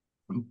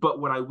 But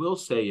what I will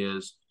say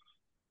is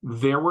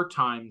there were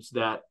times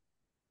that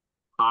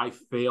I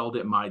failed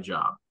at my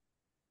job,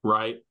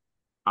 right?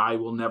 I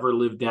will never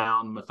live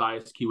down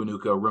Matthias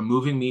Kiwanuka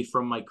removing me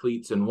from my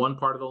cleats in one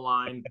part of the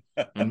line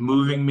and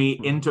moving me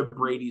into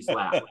Brady's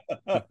lap.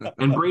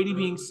 And Brady,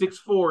 being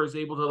 6'4", is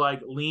able to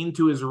like lean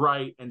to his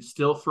right and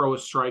still throw a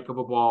strike of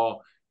a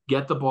ball,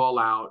 get the ball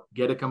out,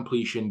 get a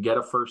completion, get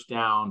a first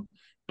down,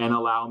 and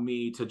allow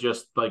me to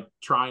just like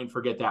try and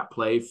forget that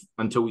play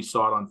until we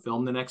saw it on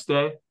film the next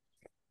day.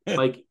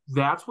 Like,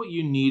 that's what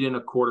you need in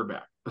a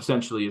quarterback,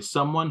 essentially, is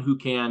someone who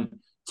can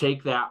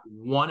take that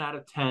 1 out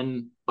of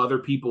 10 other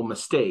people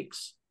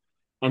mistakes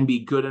and be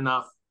good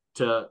enough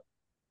to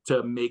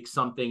make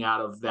something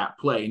out of that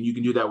play. And you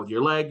can do that with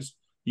your legs.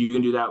 You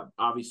can do that,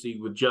 obviously,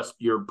 with just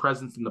your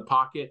presence in the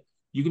pocket.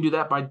 You can do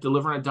that by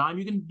delivering a dime.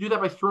 You can do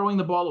that by throwing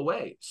the ball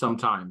away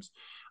sometimes.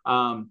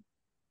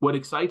 What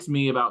excites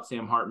me about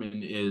Sam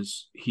Hartman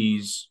is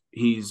he's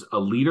a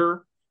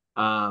leader.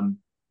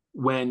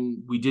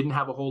 When we didn't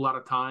have a whole lot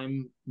of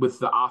time with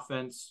the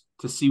offense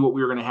to see what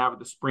we were going to have at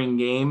the spring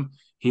game,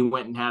 he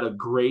went and had a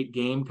great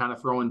game, kind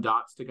of throwing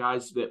dots to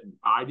guys that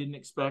I didn't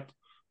expect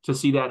to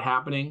see that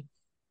happening.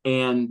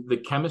 And the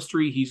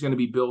chemistry he's going to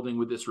be building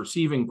with this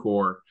receiving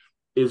core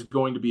is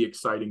going to be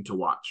exciting to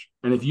watch.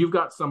 And if you've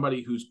got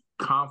somebody who's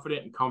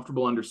confident and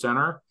comfortable under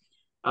center,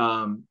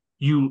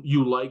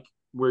 you like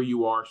where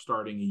you are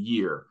starting a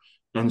year.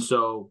 And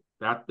so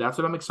that's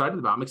what I'm excited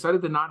about. I'm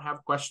excited to not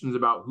have questions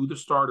about who the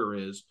starter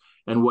is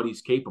and what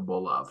he's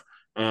capable of.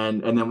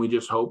 And then we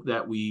just hope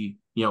that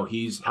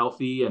he's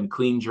healthy and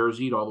clean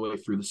jerseyed all the way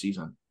through the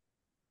season.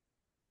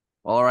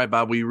 All right,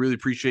 Bob, we really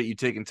appreciate you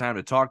taking time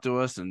to talk to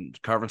us and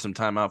carving some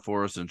time out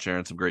for us and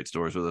sharing some great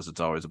stories with us.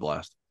 It's always a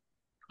blast.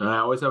 I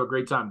always have a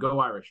great time. Go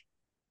Irish.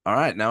 All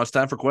right, now it's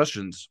time for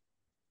questions.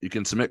 You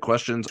can submit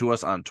questions to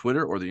us on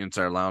Twitter or the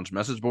Insider Lounge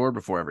message board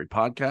before every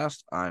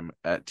podcast. I'm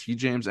at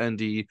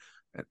TJamesND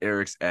and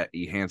Eric's at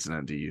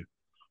EHansenND.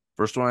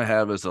 First one I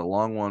have is a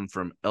long one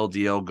from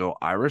LDL Go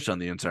Irish on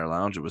the Insider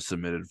Lounge. It was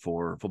submitted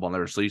for Football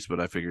Never Sleeps, but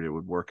I figured it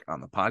would work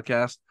on the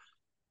podcast.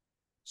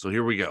 So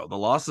here we go. The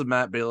loss of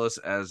Matt Balis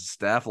as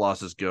staff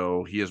losses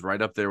go, he is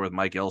right up there with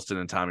Mike Elston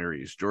and Tommy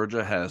Rees.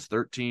 Georgia has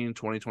 13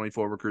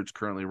 2024 recruits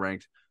currently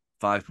ranked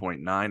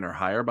 5.9 or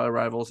higher by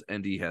Rivals.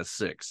 ND has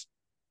 6.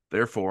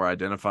 Therefore,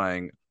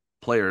 identifying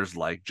players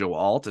like Joe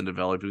Alt and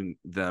developing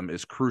them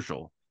is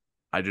crucial.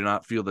 I do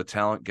not feel the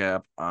talent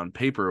gap on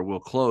paper will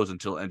close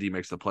until ND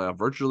makes the playoff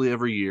virtually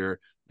every year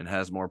and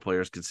has more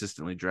players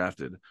consistently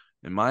drafted.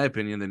 In my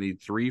opinion, they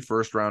need 3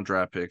 first-round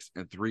draft picks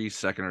and 3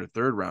 second or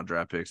third-round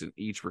draft picks in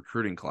each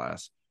recruiting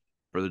class.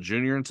 For the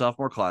junior and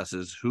sophomore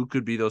classes, who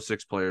could be those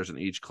 6 players in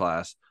each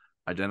class?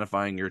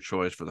 Identifying your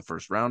choice for the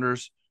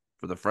first-rounders.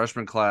 For the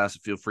freshman class,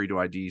 feel free to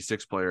ID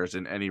 6 players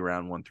in any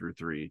round 1 through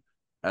 3.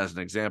 As an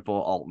example,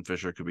 Alton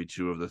Fisher could be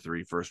 2 of the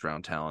 3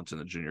 first-round talents in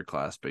the junior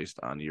class based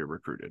on year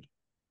recruited.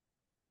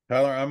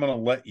 Tyler, I'm going to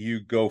let you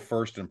go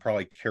first and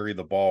probably carry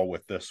the ball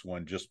with this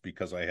one just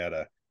because I had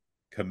a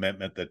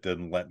commitment that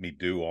didn't let me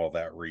do all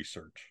that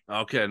research.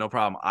 Okay, no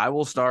problem. I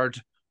will start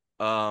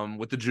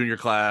with the junior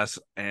class,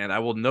 and I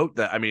will note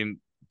that,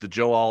 the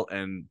Joe Alt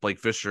and Blake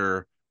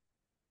Fisher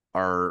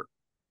are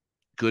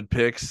good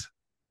picks.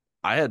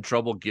 I had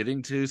trouble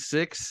getting to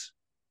 6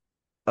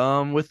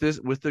 with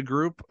the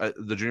group.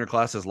 The junior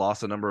class has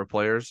lost a number of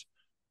players.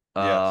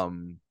 Yes.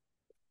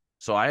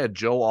 So I had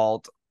Joe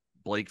Alt,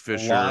 Blake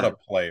Fisher, a lot of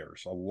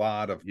players,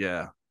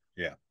 yeah.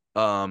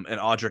 And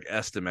Audric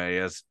Estime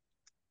as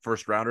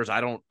first rounders. I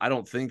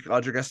don't think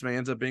Audric Estime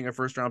ends up being a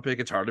first round pick.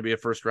 It's hard to be a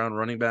first round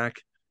running back.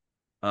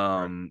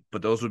 Right.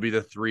 But those would be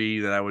the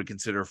 3 that I would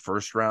consider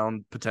first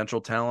round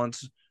potential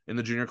talents in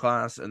the junior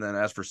class. And then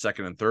as for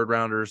second and third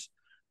rounders,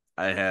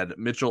 I had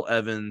Mitchell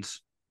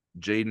Evans,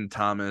 Jaden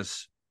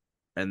Thomas,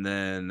 and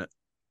then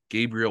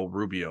Gabriel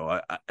Rubio.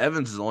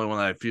 Evans is the only one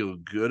that I feel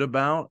good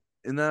about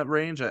in that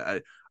range.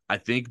 I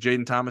think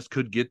Jaden Thomas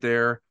could get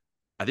there.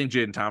 I think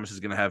Jaden Thomas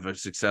is going to have a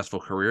successful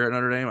career at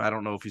Notre Dame. I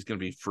don't know if he's going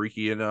to be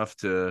freaky enough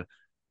to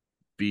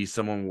be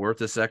someone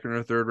worth a second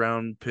or third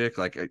round pick.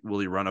 Like, will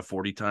he run a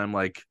 40 time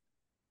like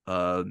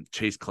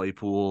Chase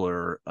Claypool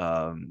or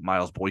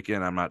Miles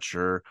Boykin? I'm not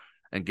sure.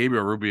 And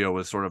Gabriel Rubio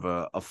was sort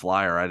of a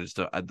flyer.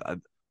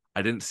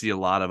 I didn't see a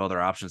lot of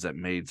other options that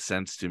made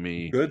sense to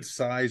me. Good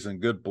size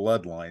and good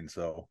bloodline,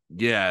 so.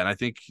 Yeah, and I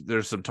think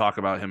there's some talk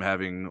about him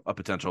having a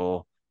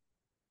potential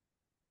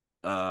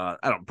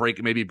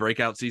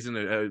breakout season,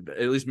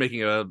 at least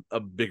making a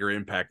bigger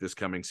impact this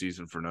coming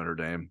season for Notre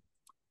Dame.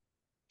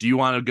 Do you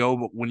want to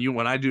go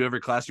when I do every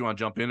class? You want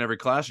to jump in every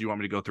class? Or you want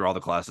me to go through all the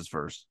classes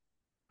first?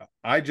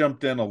 I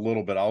jumped in a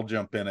little bit. I'll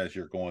jump in as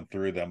you're going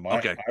through them.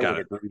 Okay, I would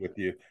agree with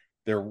you.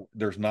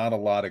 There's not a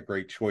lot of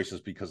great choices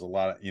because a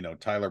lot of,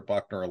 Tyler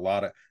Buckner,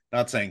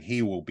 not saying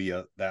he will be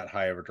that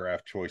high of a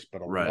draft choice,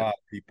 but a lot of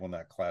people in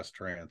that class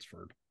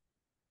transferred.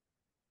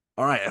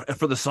 All right.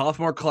 For the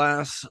sophomore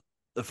class,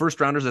 the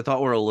first rounders I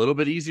thought were a little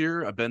bit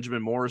easier.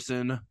 Benjamin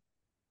Morrison,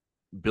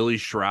 Billy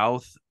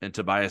Schrouth, and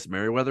Tobias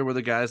Merriweather were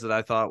the guys that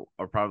I thought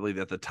are probably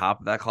at the top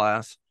of that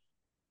class.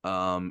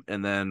 And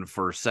then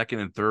for second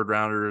and third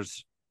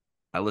rounders,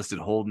 I listed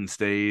Holden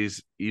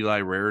Stays, Eli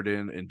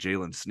Raridan, and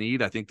Jalen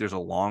Sneed. I think there's a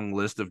long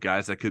list of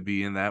guys that could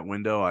be in that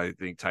window. I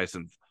think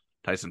Tyson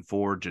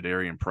Ford,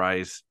 Jadarian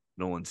Price,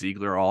 Nolan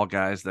Ziegler are all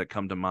guys that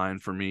come to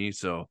mind for me.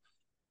 So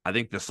I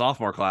think the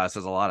sophomore class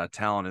has a lot of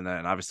talent in that,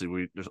 and obviously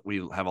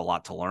we have a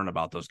lot to learn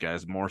about those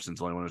guys. Morrison's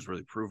the only one who's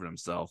really proven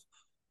himself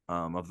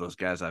of those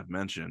guys I've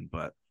mentioned,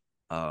 but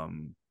I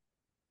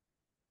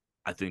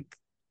think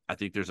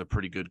there's a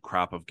pretty good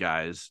crop of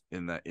guys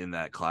in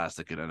that class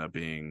that could end up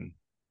being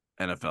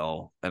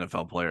NFL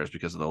players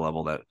because of the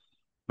level that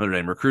Notre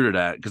Dame recruited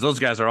at. Because those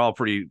guys were all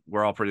pretty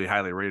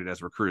highly rated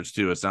as recruits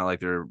too. It's not like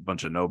they're a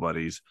bunch of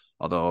nobodies.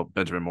 Although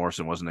Benjamin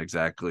Morrison wasn't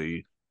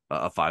exactly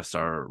a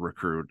 5-star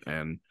recruit,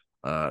 and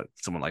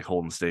someone like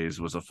Holden Stays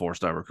was a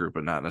 4-star recruit,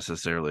 but not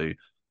necessarily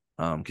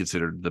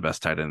considered the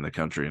best tight end in the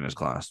country in his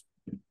class.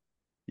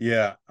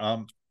 Yeah.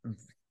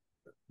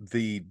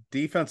 The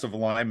defensive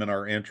linemen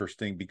are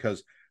interesting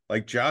because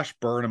like Josh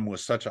Burnham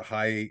was such a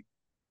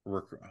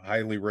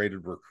highly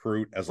rated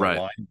recruit as a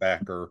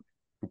linebacker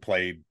who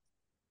played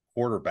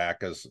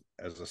quarterback as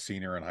a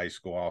senior in high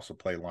school, also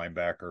played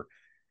linebacker.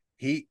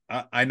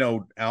 I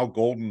know Al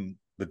Golden,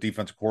 the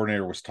defensive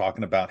coordinator, was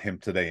talking about him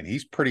today, and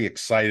he's pretty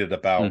excited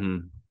about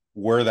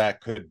where that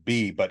could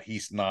be, but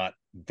he's not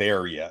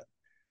there yet.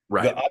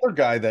 Right. The other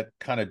guy that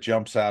kind of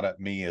jumps out at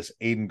me is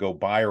Aiden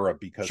Gobira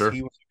because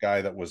he was a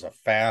guy that was a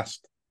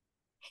fast,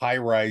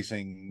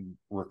 high-rising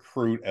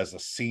recruit as a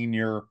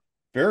senior,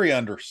 very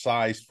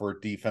undersized for a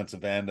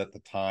defensive end at the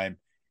time.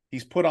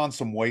 He's put on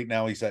some weight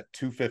now. He's at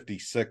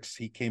 256.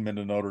 He came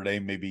into Notre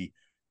Dame maybe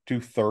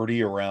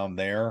 230 around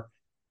there.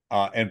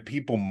 and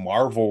people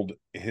marveled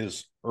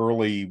his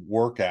early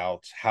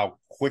workouts, how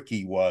quick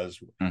he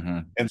was. Mm-hmm.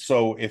 And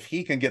so if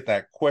he can get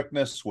that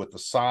quickness with the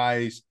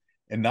size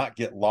and not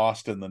get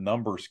lost in the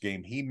numbers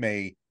game, he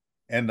may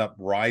end up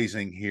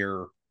rising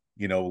here,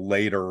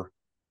 later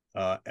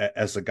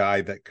as a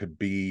guy that could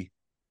be,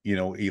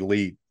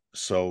 elite.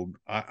 So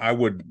I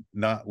would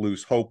not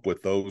lose hope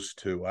with those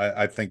two.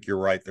 I think you're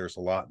right. There's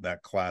a lot in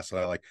that class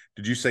that I like.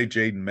 Did you say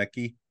Jaden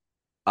Mickey?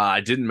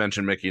 I didn't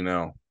mention Mickey,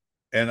 no.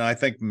 And I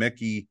think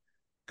Mickey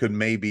could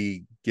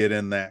maybe get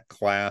in that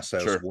class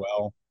as Sure.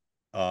 well.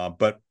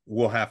 But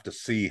we'll have to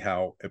see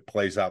how it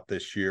plays out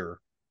this year.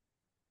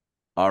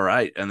 All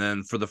right. And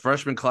then for the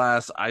freshman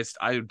class, I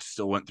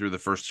still went through the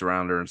first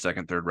rounder and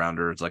second, third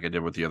rounders like I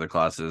did with the other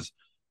classes.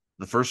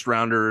 The first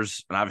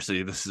rounders, and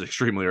obviously this is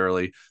extremely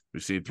early.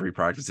 We've seen 3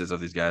 practices of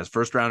these guys.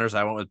 First rounders,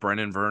 I went with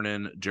Brennan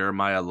Vernon,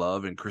 Jeremiah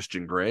Love, and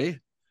Christian Gray.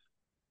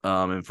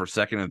 And for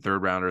second and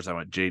third rounders, I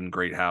went Jaden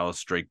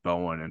Greathouse, Drake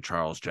Bowen, and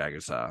Charles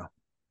Jagasa.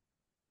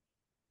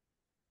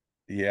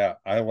 Yeah,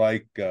 I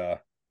like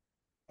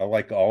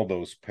all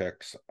those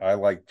picks. I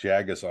like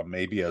Jagasa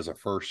maybe as a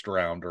first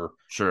rounder.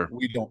 Sure.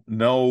 We don't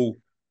know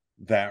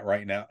that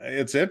right now.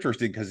 It's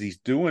interesting because he's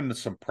doing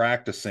some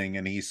practicing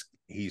and he's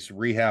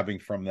rehabbing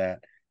from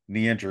that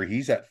knee injury.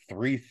 He's at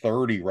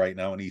 330 right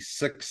now and he's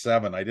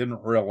 6'7". I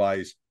didn't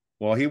realize,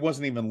 well, he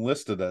wasn't even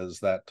listed as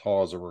that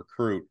tall as a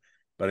recruit,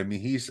 but I mean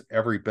he's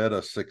every bit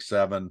of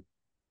 6'7".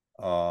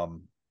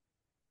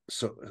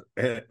 So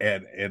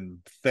and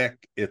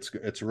thick.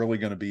 It's really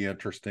going to be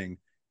interesting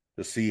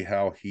to see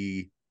how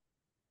he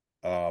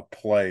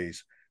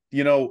plays.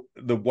 The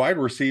wide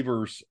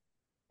receivers,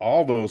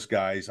 all those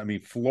guys. I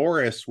mean,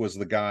 Flores was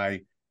the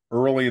guy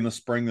early in the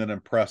spring that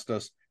impressed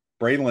us.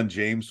 Braylon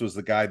James was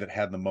the guy that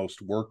had the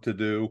most work to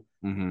do.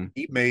 Mm-hmm.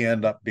 He may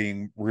end up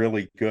being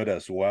really good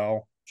as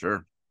well.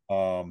 Sure.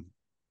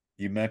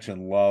 You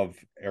mentioned Love.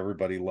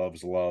 Everybody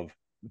loves Love.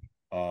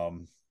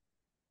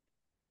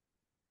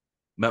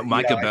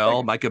 Micah I Bell.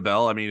 think, Micah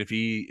Bell. I mean, if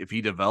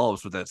he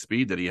develops with that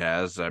speed that he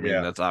has, I mean,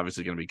 yeah, that's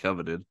obviously going to be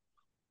coveted.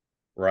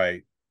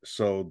 right.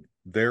 So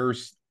there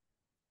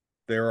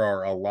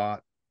are a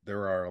lot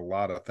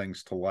of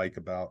things to like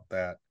about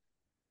that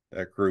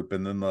group.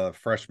 And then the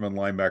freshman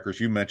linebackers,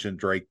 you mentioned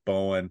Drake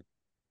Bowen.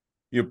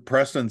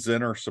 Preston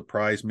Zinner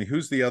surprised me.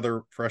 Who's the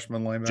other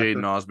freshman Jaden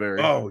linebacker?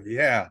 Osbury. Oh,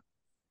 yeah.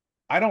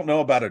 I don't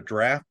know about a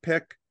draft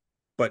pick,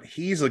 but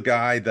he's a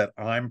guy that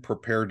I'm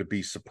prepared to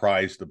be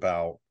surprised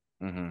about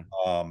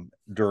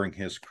during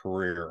his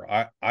career.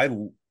 I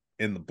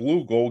in the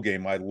blue gold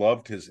game, I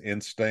loved his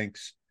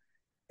instincts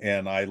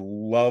and I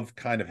love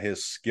kind of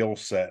his skill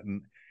set.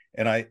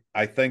 And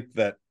I think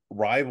that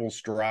Rivals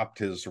dropped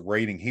his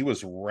rating. He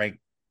was ranked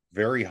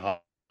very high,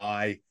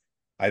 I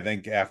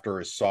think, after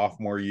his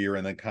sophomore year,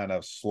 and then kind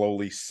of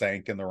slowly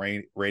sank in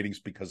the ratings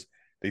because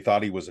they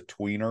thought he was a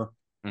tweener.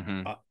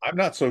 I'm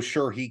not so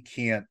sure he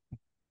can't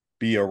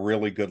be a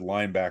really good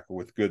linebacker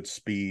with good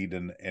speed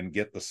and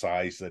get the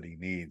size that he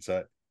needs.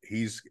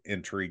 He's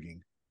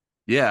intriguing.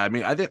 Yeah, I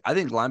mean, I think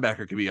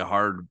linebacker could be a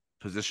hard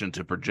position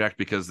to project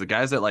because the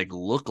guys that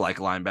look like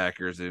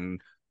linebackers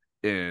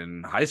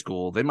in high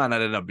school, they might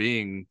not end up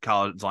being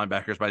college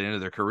linebackers by the end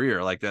of their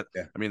career like that.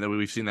 Yeah. I mean,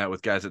 we've seen that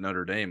with guys at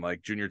Notre Dame,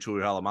 like Junior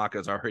Tui Halamaka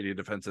is already a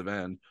defensive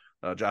end,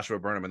 Joshua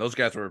Burnham, and those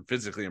guys were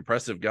physically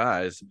impressive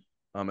guys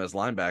as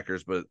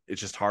linebackers, but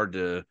it's just hard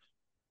to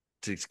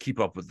keep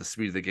up with the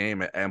speed of the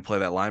game and play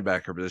that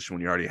linebacker position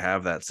when you already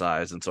have that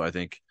size. And so I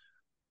think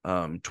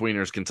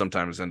tweeners can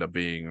sometimes end up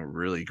being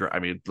really great. I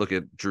mean, look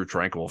at Drew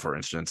Tranquil, for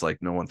instance. Like,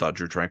 no one thought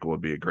Drew Tranquil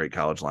would be a great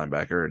college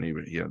linebacker, and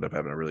he ended up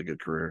having a really good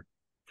career.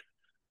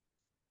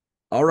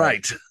 All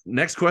right.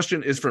 Next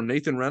question is from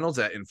Nathan Reynolds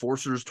at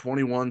Enforcers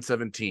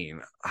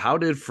 2117. How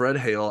did Fred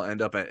Hale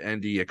end up at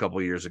ND a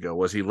couple years ago?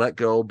 Was he let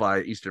go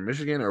by Eastern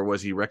Michigan, or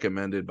was he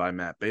recommended by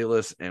Matt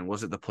Balis? And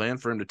was it the plan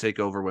for him to take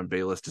over when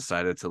Balis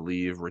decided to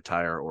leave,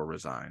 retire, or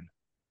resign?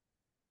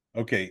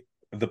 Okay.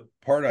 The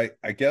part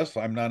I guess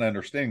I'm not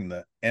understanding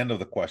the end of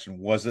the question.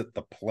 Was it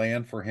the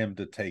plan for him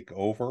to take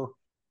over?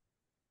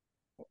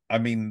 I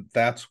mean,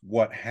 that's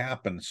what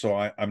happened. So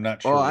I'm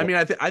not sure. Well, I mean,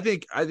 I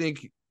think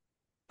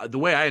the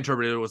way I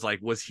interpreted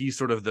it was he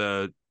sort of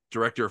the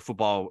director of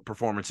football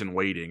performance in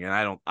waiting?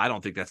 And I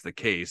don't think that's the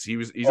case.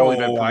 He's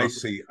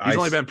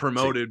only been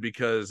promoted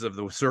because of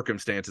the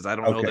circumstances. I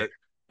don't know that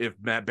if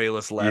Matt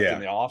Balis left in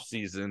the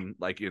offseason,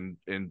 like in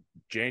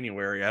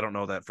January, I don't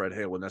know that Fred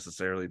Hale would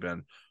necessarily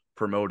been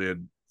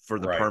promoted for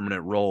the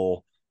permanent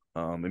role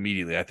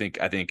immediately. I think,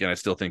 and I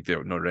still think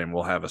that Notre Dame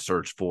will have a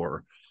search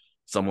for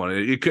someone.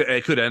 It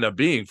could end up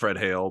being Fred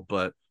Hale,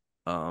 but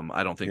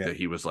I don't think that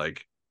he was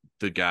like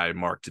the guy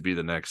marked to be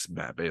the next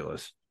Matt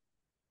Balis.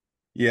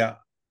 Yeah,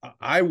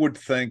 I would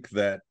think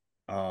that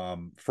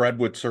Fred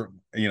would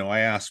certainly,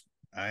 I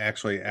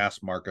actually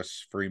asked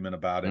Marcus Freeman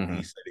about it, and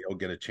he said he'll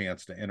get a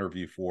chance to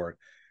interview for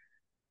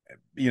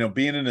it.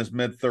 Being in his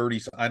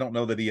mid-30s, I don't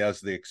know that he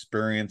has the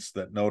experience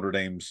that Notre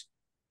Dame's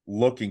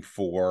looking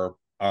for.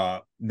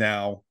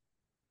 Now,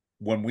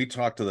 when we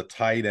talked to the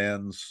tight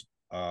ends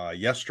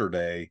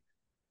yesterday,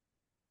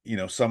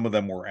 some of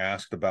them were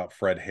asked about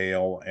Fred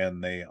Hale,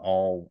 and they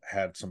all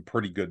had some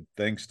pretty good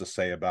things to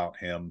say about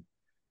him.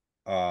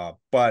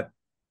 But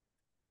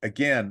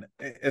again,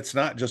 it's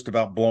not just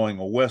about blowing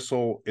a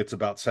whistle. It's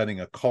about setting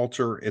a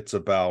culture. It's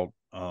about,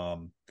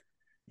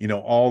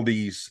 all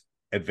these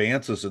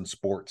advances in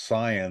sports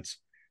science.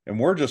 And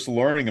we're just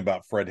learning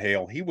about Fred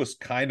Hale. He was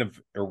kind of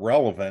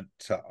irrelevant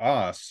to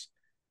us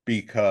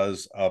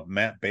because of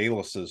Matt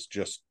Bayless's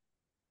just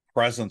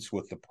presence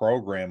with the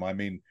program. I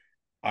mean,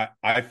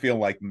 I feel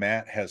like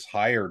Matt has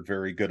hired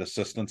very good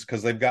assistants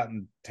because they've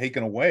gotten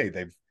taken away.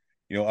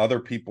 Other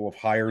people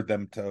have hired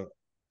them to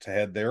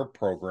head their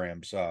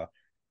programs. Jake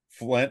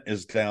Flint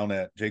is down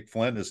at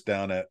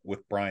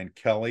with Brian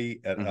Kelly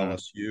at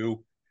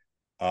LSU.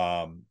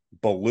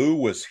 Ballou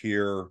was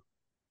here,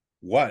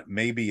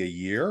 maybe a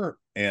year,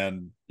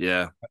 and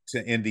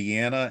to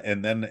Indiana,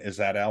 and then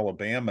is at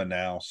Alabama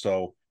now.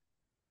 So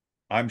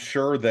I'm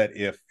sure that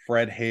if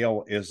Fred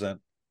Hale isn't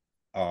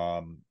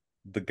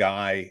the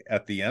guy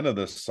at the end of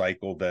this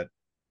cycle, that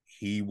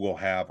he will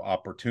have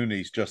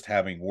opportunities just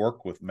having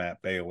worked with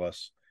Matt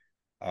Bayless.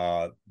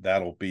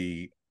 That'll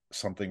be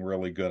something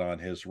really good on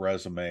his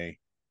resume.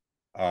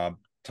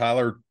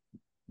 Tyler,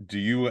 do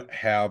you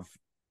have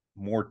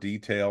more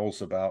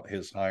details about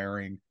his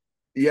hiring?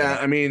 Yeah,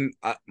 I mean,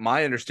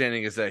 my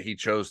understanding is that he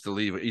chose to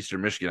leave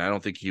Eastern Michigan. I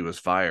don't think he was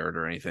fired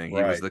or anything.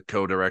 Right. He was the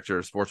co-director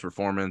of sports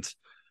performance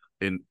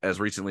in as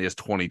recently as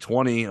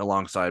 2020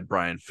 alongside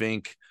Brian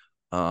Fink.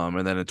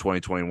 And then in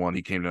 2021,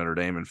 he came to Notre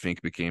Dame, and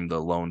Fink became the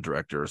lone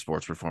director of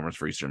sports performance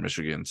for Eastern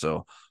Michigan.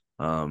 So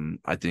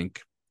I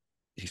think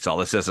he saw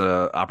this as an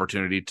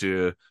opportunity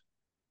to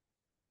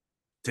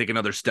take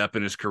another step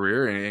in his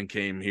career and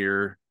came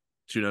here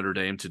to Notre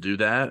Dame to do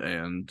that.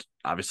 And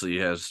obviously he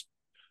has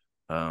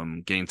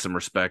gained some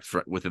respect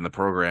within the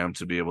program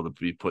to be able to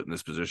be put in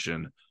this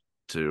position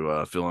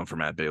to fill in for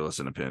Matt Bayless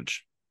in a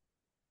pinch.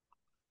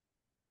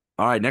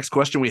 All right, next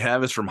question we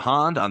have is from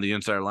Hond on the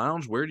Insider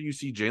Lounge. Where do you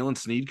see Jalen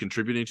Sneed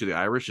contributing to the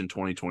Irish in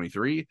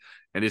 2023?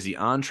 And is he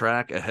on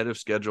track, ahead of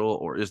schedule,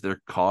 or is there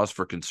cause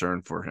for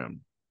concern for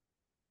him?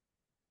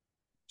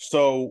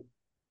 So,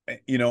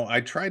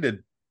 I try to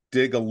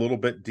dig a little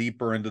bit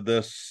deeper into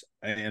this,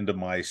 into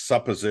my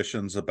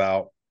suppositions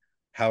about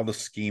how the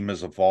scheme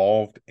has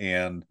evolved.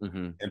 And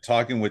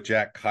talking with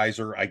Jack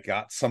Kaiser, I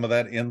got some of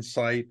that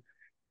insight.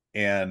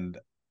 And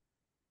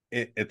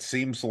it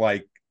seems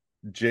like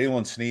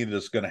Jalen Sneed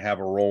is going to have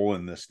a role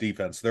in this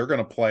defense. They're going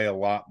to play a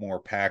lot more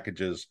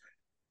packages.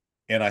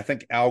 And I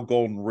think Al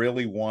Golden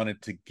really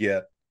wanted to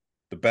get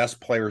the best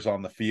players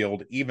on the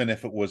field, even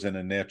if it was in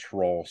a niche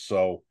role.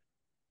 So,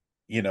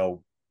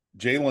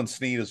 Jalen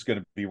Sneed is going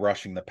to be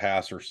rushing the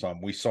passer some.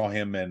 We saw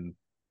him in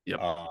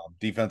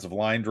defensive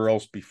line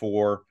drills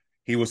before.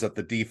 He was at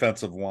the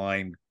defensive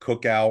line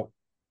cookout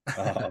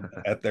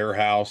at their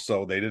house,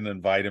 so they didn't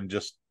invite him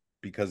just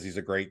because he's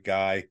a great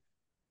guy.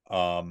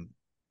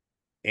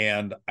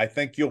 And I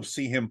think you'll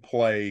see him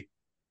play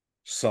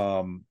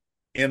some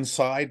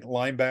inside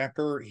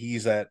linebacker.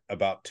 He's at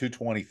about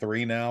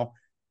 223 now.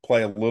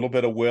 Play a little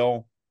bit of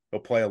will. He'll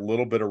play a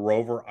little bit of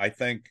rover. I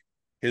think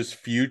his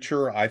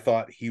future, I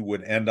thought he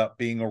would end up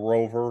being a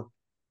rover.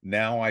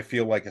 Now I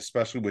feel like,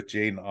 especially with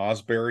Jaden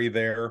Osbury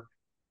there,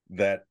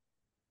 that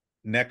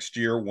next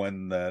year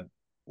when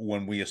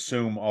we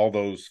assume all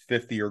those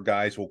 50-year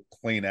guys will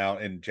clean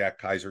out, and Jack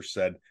Kaiser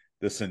said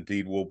this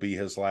indeed will be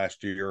his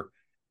last year,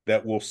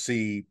 that we'll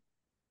see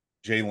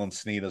Jalen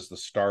Sneed as the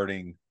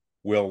starting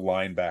will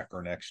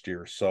linebacker next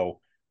year.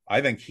 So I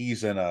think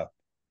he's in a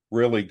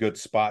really good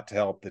spot to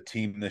help the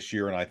team this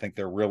year, and I think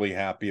they're really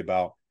happy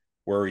about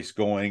where he's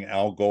going.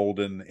 Al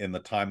Golden, in the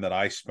time that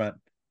I spent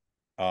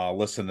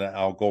listening to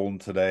Al Golden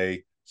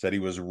today, said he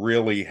was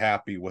really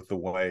happy with the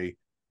way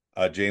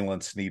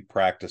Jalen Sneed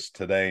practiced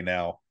today.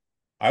 Now,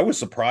 I was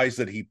surprised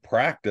that he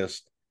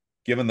practiced,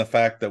 given the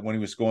fact that when he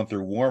was going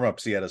through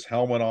warmups, he had his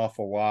helmet off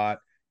a lot.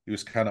 He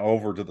was kind of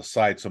over to the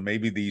side. So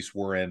maybe these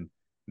were in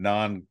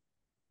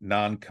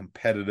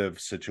non-competitive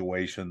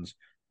situations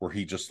where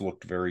he just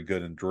looked very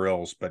good in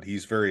drills, but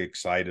he's very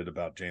excited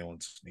about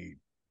Jalen Sneed.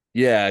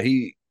 Yeah,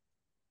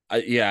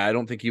 I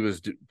don't think he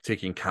was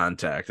taking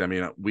contact. I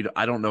mean,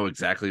 I don't know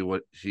exactly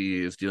what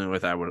he is dealing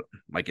with.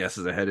 My guess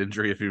is a head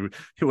injury if he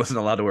wasn't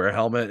allowed to wear a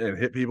helmet and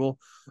hit people.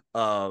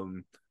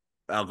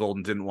 Al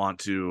Golden didn't want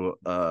to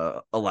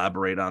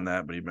elaborate on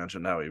that, but he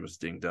mentioned how he was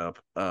dinged up.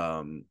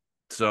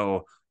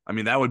 So I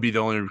mean, that would be the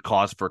only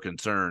cause for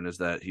concern, is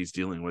that he's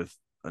dealing with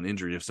an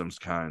injury of some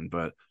kind.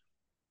 But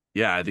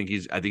yeah, I think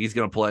he's going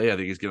to play. I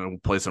think he's going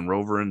to play some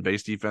rover and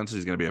base defense.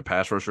 He's going to be a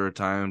pass rusher at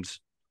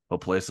times. He'll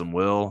play some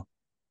will.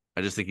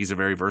 I just think he's a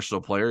very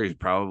versatile player. He's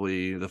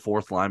probably the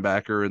fourth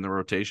linebacker in the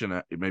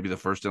rotation, maybe the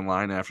first in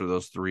line after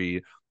those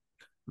three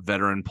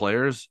veteran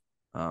players.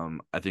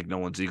 I think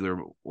Nolan Ziegler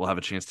will have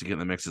a chance to get in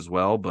the mix as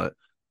well, but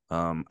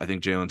I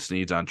think Jalen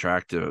Sneed's on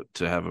track to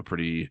have a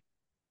pretty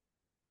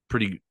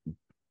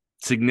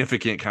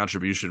significant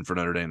contribution for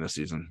Notre Dame this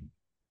season.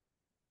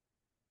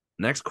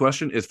 Next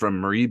question is from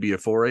Marie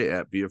Biafore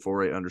at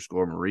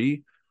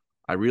Biafore_Marie.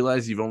 I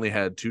realize you've only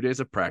had 2 days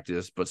of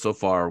practice, but so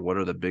far, what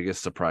are the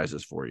biggest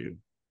surprises for you?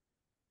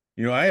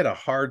 I had a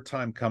hard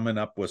time coming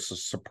up with a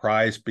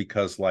surprise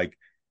because, like,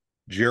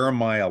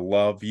 Jeremiah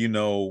Love,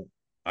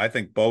 I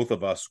think both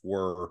of us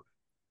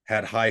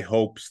had high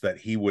hopes that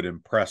he would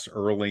impress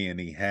early, and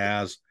he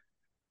has.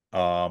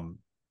 Um,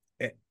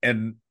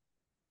 and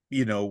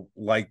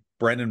like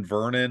Brendan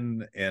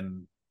Vernon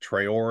and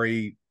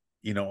Traore,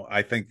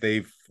 I think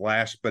they've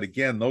flashed. But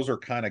again, those are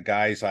kind of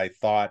guys I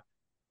thought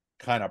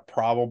kind of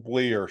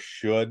probably or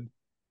should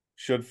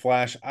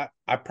flash.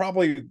 I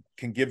probably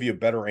can give you a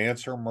better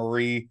answer,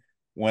 Marie,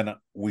 when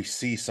we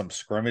see some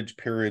scrimmage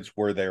periods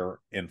where they're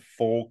in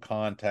full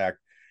contact.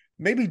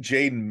 Maybe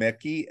Jaden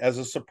Mickey as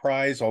a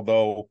surprise,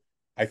 although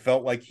I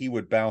felt like he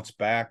would bounce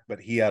back, but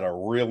he had a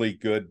really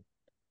good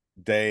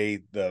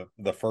day the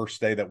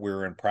first day that we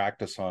were in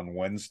practice on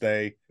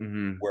Wednesday,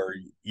 where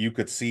you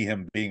could see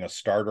him being a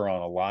starter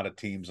on a lot of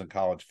teams in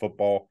college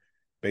football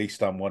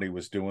based on what he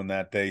was doing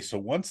that day. So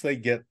once they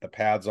get the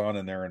pads on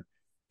and they're in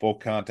full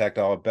contact,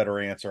 I'll have a better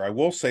answer. I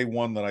will say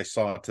one that I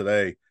saw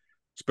today.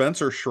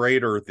 Spencer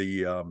Schrader,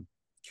 the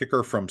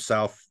kicker from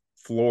South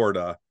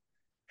Florida,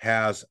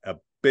 has a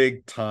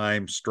big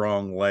time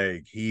strong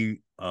leg.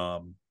 He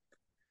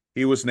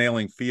was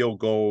nailing field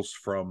goals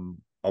from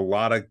a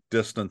lot of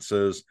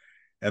distances,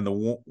 and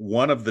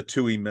one of the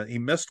two he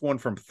missed one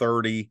from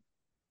 30,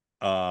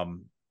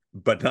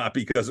 but not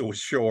because it was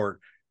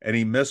short, and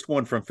he missed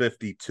one from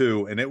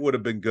 52, and it would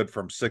have been good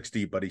from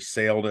 60, but he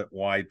sailed it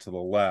wide to the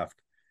left.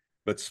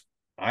 But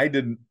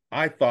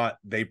I thought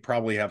they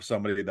probably have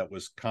somebody that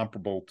was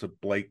comparable to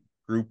Blake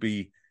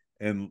Groupie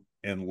in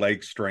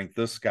leg strength.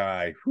 This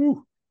guy,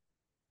 whew.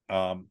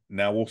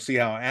 Now we'll see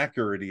how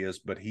accurate he is,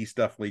 but he's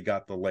definitely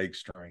got the leg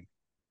strength.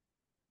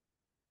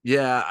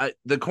 Yeah,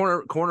 the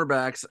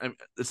cornerbacks,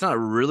 it's not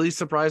really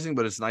surprising,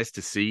 but it's nice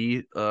to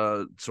see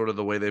sort of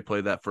the way they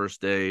played that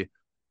first day.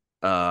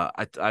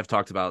 I've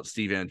talked about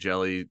Steve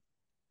Angeli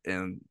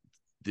and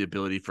the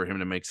ability for him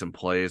to make some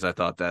plays. I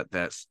thought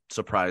that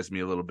surprised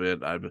me a little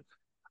bit.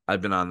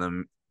 I've been on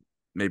them.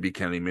 Maybe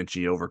Kenny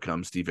Minchie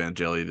overcomes Steve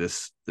Angeli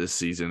this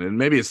season, and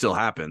maybe it still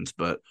happens.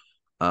 But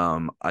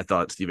I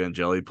thought Steve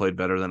Angeli played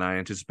better than I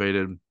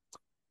anticipated.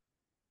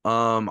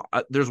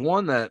 There's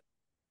one that,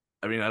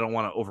 I don't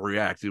want to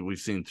overreact. We've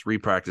seen 3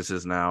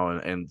 practices now,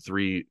 and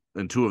 2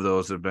 of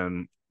those have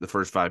been the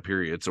first 5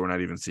 periods, so we're not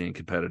even seeing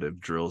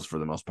competitive drills for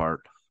the most part.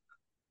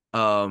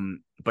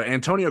 But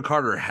Antonio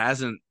Carter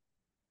hasn't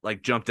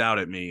jumped out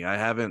at me. I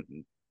haven't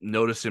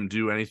noticed him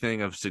do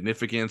anything of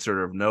significance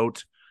or of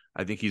note.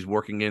 I think he's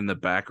working in the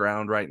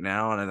background right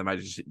now, and it might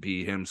just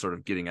be him sort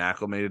of getting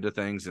acclimated to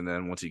things. And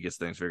then once he gets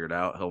things figured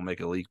out, he'll make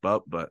a leap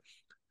up. But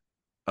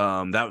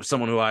that was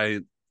someone who I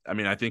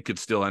think could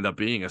still end up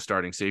being a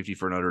starting safety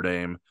for Notre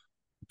Dame,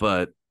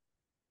 but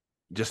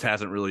just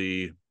hasn't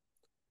really.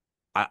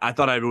 I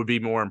thought I would be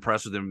more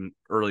impressed with him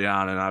early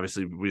on, and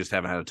obviously we just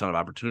haven't had a ton of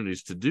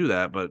opportunities to do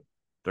that, but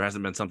there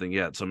hasn't been something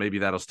yet. So maybe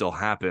that'll still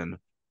happen,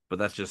 but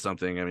that's just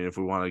something. If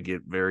we want to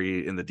get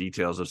very in the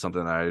details of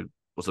something I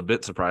was a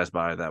bit surprised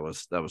by, that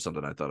was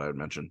something I thought I would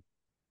mention.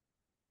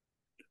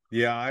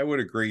 Yeah, I would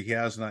agree. He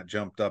has not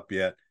jumped up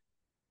yet.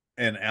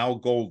 And Al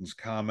Golden's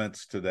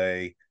comments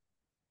today,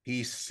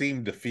 he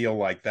seemed to feel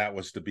like that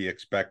was to be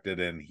expected.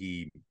 And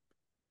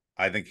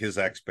I think his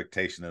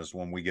expectation is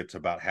when we get to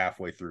about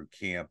halfway through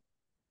camp.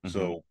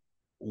 So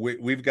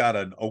we've got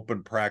an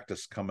open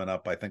practice coming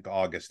up, I think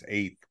August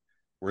 8th,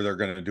 where they're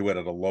going to do it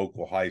at a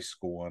local high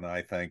school. And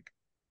I think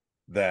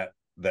that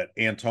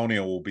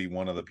Antonio will be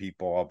one of the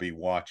people I'll be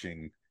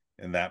watching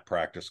in that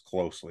practice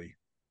closely.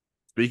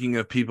 Speaking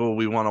of people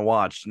we want to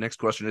watch, next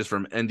question is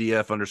from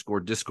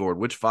NDF_Discord.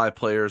 Which 5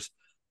 players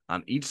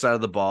on each side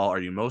of the ball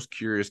are you most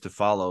curious to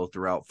follow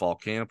throughout fall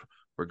camp,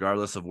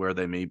 regardless of where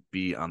they may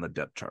be on the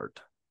depth chart?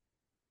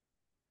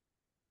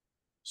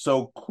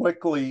 So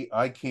quickly,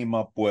 I came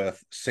up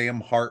with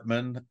Sam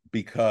Hartman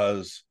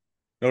because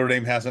Notre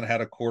Dame hasn't had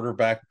a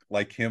quarterback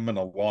like him in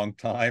a long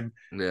time.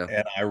 Yeah.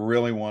 And I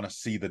really want to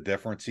see the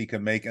difference he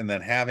can make. And then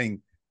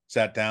having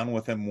sat down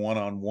with him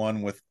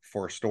one-on-one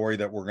for a story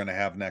that we're going to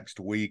have next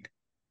week,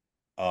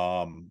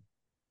 I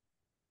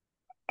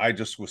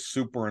just was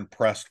super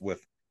impressed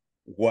with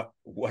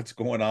what's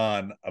going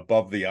on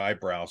above the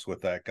eyebrows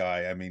with that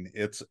guy.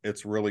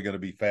 It's really going to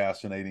be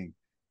fascinating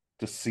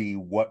to see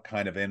what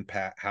kind of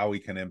impact, how he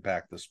can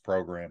impact this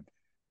program.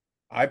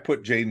 I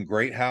put Jaden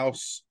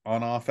Greathouse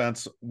on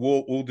offense.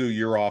 We'll do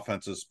your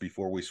offenses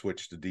before we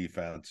switch to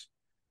defense.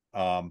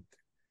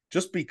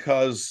 Just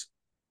because,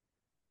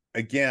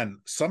 again,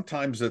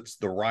 sometimes it's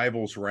the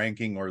rivals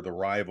ranking or the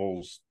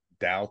rivals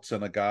doubts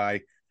in a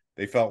guy.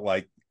 They felt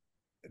like,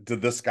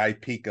 did this guy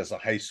peak as a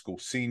high school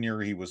senior?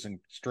 He was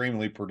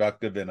extremely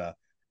productive in a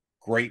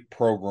great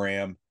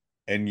program.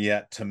 And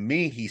yet, to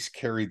me, he's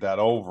carried that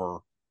over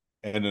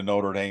into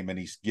Notre Dame, and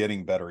he's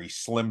getting better. He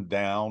slimmed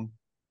down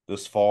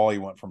this fall. He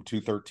went from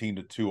 213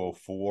 to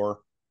 204.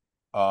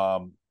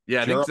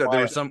 Yeah, I think so.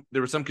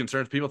 There were some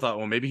concerns. People thought,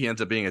 well, maybe he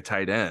ends up being a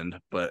tight end,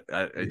 but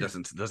it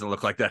doesn't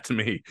look like that to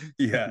me.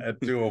 Yeah,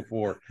 at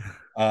 204.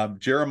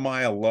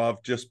 Jeremiah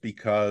Love, just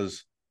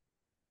because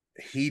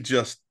he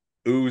just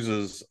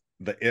oozes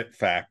the it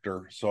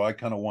factor. So I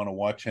kind of want to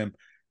watch him.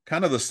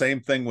 Kind of the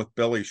same thing with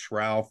Billy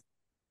Schrouf.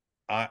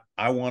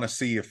 I want to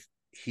see if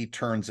he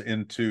turns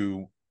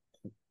into,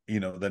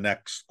 the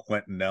next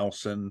Quentin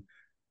Nelson.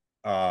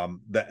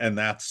 And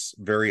that's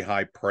very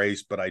high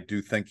praise, but I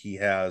do think he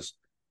has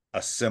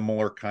a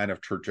similar kind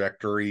of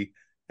trajectory,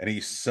 and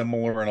he's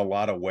similar in a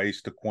lot of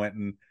ways to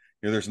Quentin.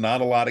 There's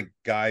not a lot of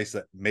guys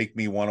that make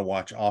me want to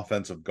watch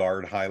offensive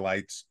guard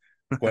highlights.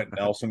 Quentin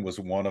Nelson was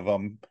one of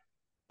them.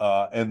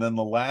 And then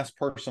the last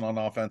person on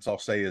offense I'll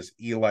say is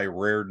Eli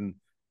Reardon,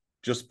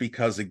 just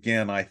because,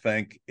 again, I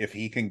think if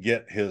he can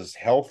get his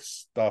health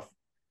stuff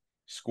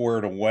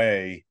squared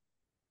away,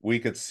 we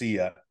could see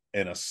an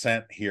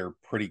ascent here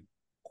pretty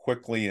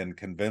quickly and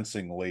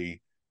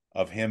convincingly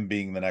of him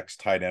being the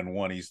next tight end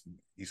one.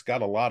 He's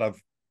got a lot of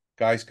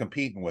guys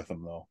competing with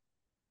him, though.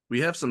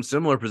 We have some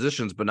similar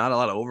positions, but not a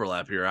lot of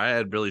overlap here. I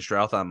had Billy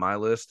Strauth on my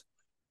list.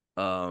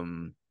 I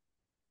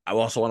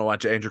also want to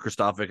watch Andrew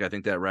Kristofic. I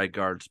think that right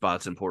guard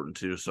spot's important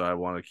too, so I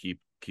want to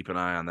keep an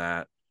eye on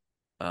that.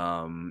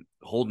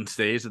 Holden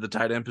Stays at the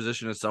tight end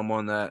position is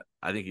someone that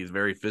I think he's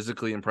very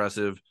physically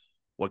impressive.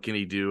 What can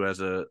he do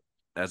as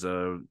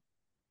a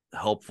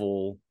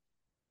helpful,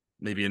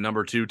 maybe a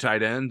number 2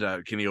 tight end?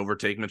 Can he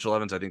overtake Mitchell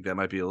Evans? I think that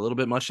might be a little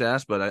bit much to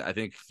ask, but I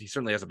think he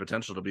certainly has the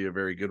potential to be a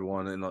very good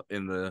one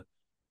in the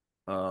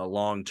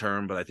long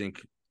term. But I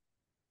think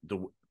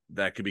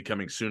that could be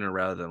coming sooner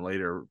rather than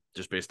later,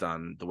 just based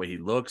on the way he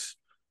looks.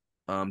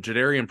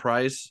 Jadarian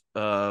Price,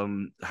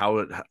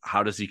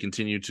 how does he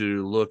continue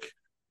to look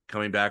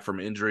coming back from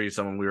injury?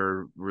 Someone we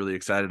were really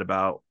excited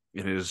about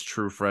in his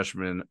true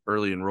freshman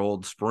early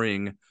enrolled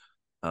spring.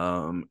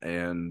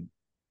 And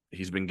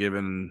he's been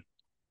given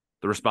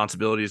the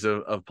responsibilities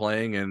of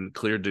playing and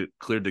cleared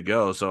to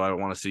go. So I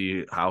want to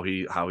see how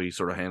he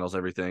sort of handles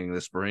everything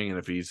this spring, and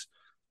if he's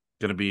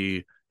going to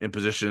be in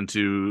position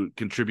to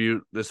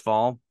contribute this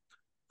fall.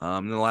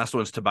 And the last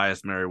one is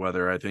Tobias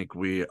Merriweather. I think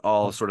we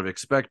all sort of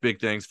expect big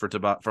things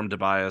from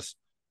Tobias,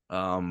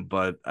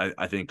 but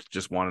I think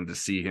just wanting to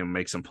see him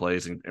make some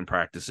plays in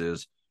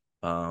practices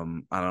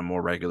on a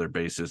more regular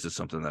basis is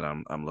something that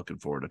I'm looking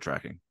forward to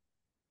tracking.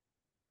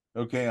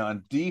 Okay,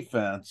 on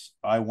defense,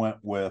 I went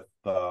with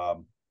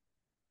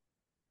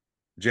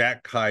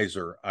Jack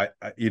Kaiser. I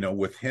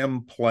with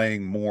him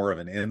playing more of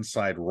an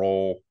inside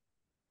role,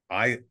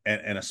 and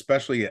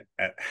especially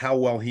at how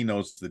well he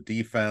knows the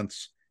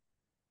defense,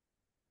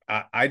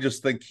 I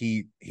just think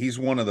he's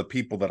one of the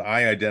people that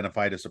I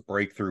identified as a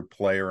breakthrough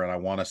player, and I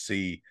want to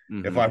see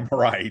if I'm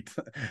right.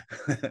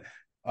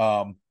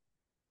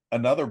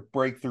 Another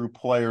breakthrough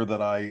player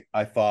that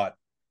I thought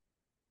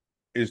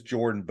is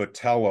Jordan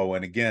Botelho.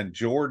 And again,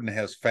 Jordan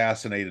has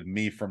fascinated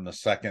me from the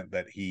second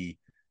that he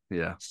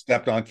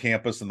stepped on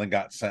campus and then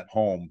got sent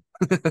home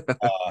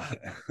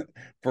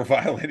for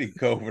violating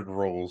COVID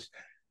rules.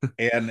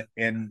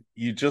 And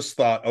you just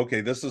thought,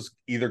 okay, this is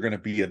either going to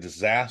be a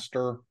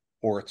disaster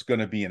or it's going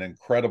to be an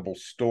incredible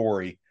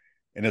story.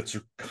 And it's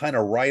kind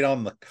of right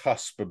on the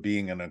cusp of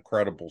being an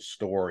incredible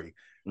story.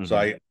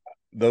 So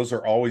those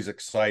are always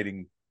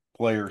exciting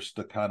players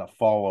to kind of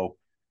follow.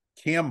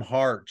 Cam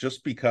Hart,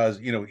 just because,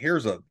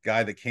 here's a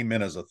guy that came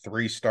in as a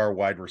 3-star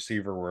wide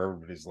receiver where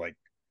everybody's like,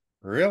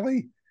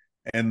 really?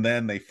 And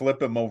then they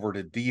flip him over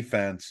to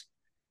defense.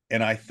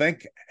 And I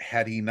think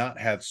had he not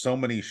had so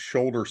many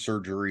shoulder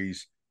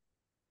surgeries,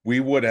 we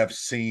would have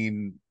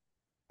seen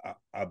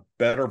a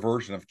better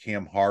version of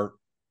Cam Hart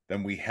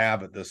than we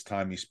have at this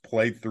time. He's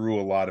played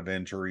through a lot of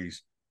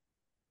injuries.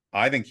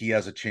 I think he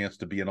has a chance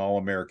to be an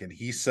All-American.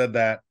 He said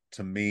that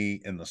to me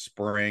in the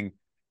spring,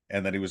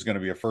 and that he was going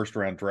to be a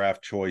first-round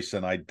draft choice.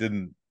 And I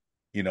didn't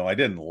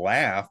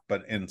laugh,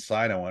 but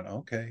inside I went,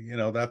 okay,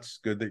 that's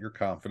good that you're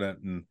confident.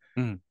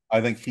 And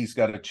I think he's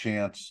got a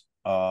chance.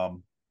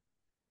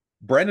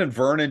 Brendan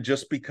Vernon,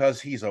 just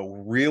because he's a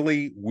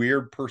really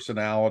weird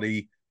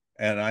personality,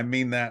 and I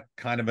mean that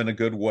kind of in a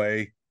good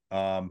way,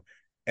 and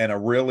a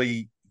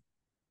really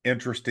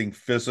interesting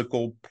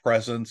physical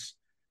presence.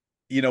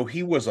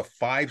 He was a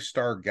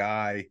 5-star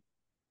guy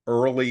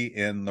early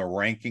in the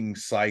ranking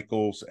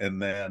cycles,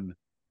 and then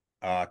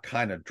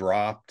kind of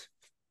dropped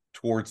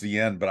towards the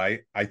end. But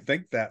I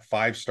think that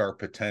 5-star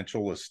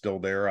potential is still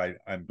there.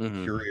 I'm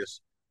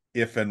curious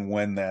if and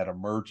when that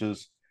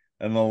emerges.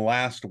 And the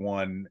last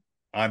one,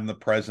 I'm the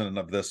president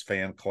of this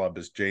fan club,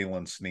 is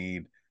Jalen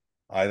Sneed.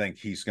 I think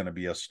he's going to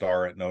be a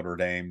star at Notre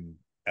Dame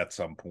at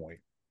some point.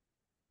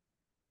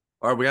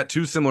 All right, we got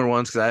 2 similar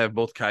ones because I have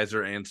both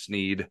Kaiser and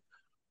Sneed.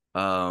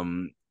 I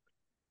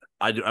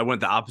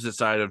went the opposite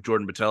side of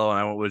Jordan Botelho, and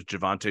I went with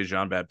Javonte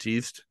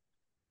Jean-Baptiste.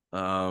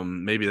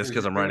 Maybe that's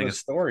because I'm writing a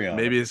story on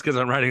maybe him. It's because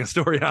I'm writing a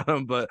story on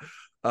him, but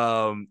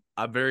I'm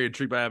very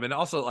intrigued by him. And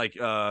also, like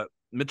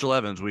Mitchell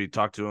Evans, we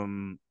talked to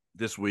him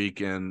this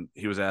week, and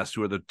he was asked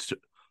who are the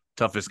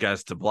toughest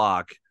guys to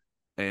block,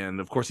 and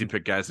of course he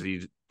picked guys that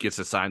he gets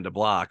assigned to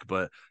block,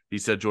 but he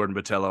said Jordan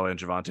Botelho and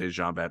Javonte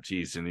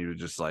Jean-Baptiste, and he was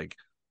just like,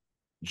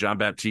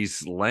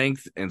 Jean-Baptiste's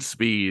length and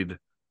speed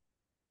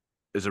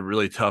is a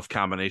really tough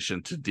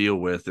combination to deal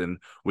with. And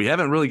we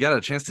haven't really got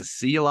a chance to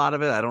see a lot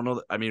of it. I don't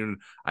know. I mean,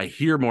 I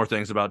hear more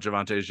things about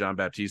Javonte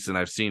Jean-Baptiste than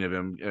I've seen of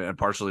him, and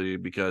partially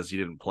because he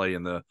didn't play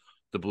in the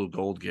blue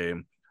gold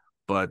game.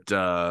 But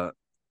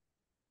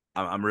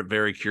I'm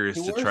very curious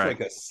He to wears track.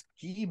 like a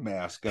ski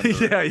mask under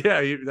it.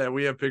 Yeah.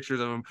 We have pictures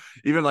of him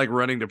even like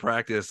running to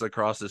practice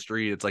across the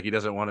street. It's like he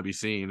doesn't want to be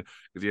seen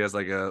because he has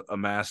like a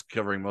mask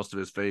covering most of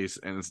his face,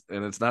 and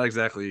it's not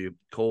exactly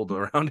cold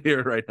around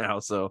here right now.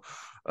 So,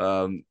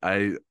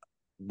 I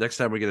next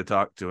time we get to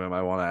talk to him,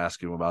 I want to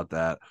ask him about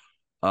that.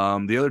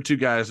 The other two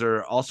guys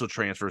are also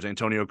transfers.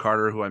 Antonio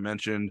Carter, who I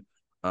mentioned,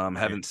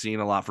 haven't seen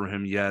a lot from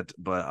him yet,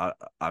 but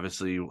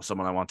obviously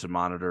someone I want to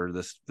monitor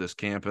this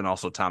camp, and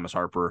also Thomas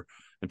Harper,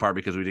 in part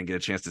because we didn't get a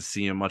chance to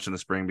see him much in the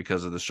spring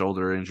because of the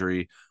shoulder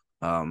injury.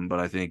 But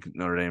I think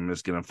Notre Dame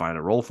is going to find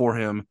a role for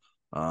him,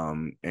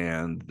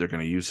 and they're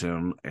going to use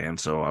him. And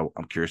so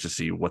I'm curious to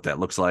see what that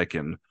looks like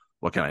and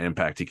what kind of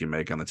impact he can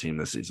make on the team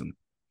this season.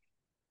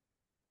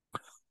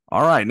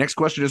 All right, next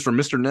question is from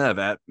Mr. Nev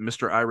at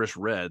Mr. Irish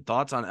Red.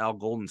 Thoughts on Al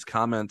Golden's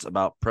comments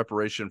about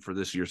preparation for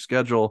this year's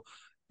schedule?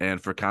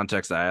 And for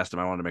context, I asked him,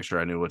 I wanted to make sure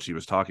I knew what he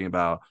was talking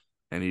about.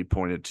 And he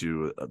pointed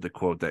to the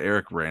quote that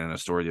Eric ran in a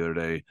story the other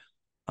day,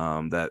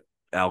 that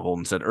Al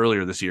Golden said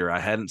earlier this year. I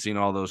hadn't seen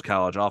all those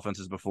college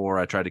offenses before.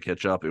 I tried to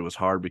catch up. It was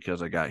hard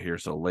because I got here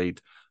so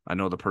late. I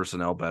know the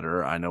personnel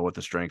better. I know what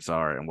the strengths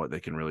are and what they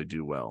can really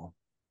do well.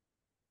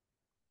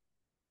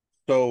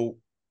 So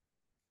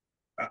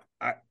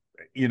I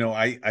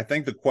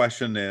think the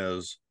question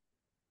is,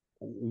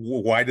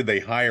 why did they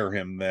hire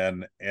him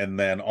then? And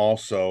then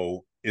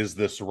also, is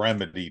this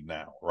remedied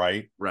now?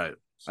 Right. Right.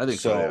 I think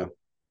so.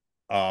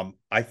 Yeah.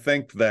 I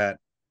think that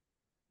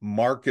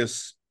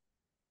Marcus,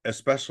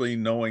 especially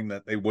knowing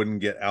that they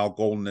wouldn't get Al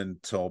Golden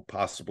until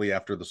possibly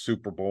after the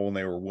Super Bowl, and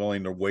they were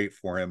willing to wait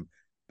for him,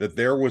 that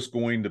there was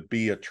going to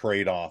be a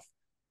trade-off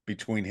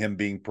between him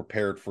being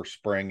prepared for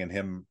spring and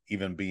him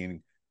even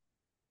being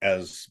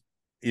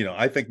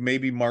I think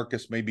maybe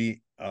Marcus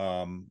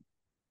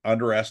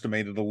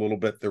underestimated a little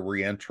bit the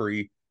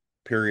reentry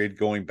period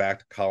going back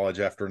to college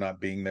after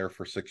not being there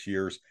for 6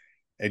 years.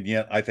 And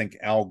yet I think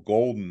Al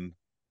Golden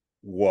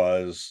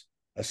was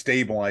a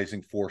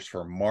stabilizing force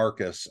for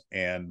Marcus,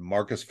 and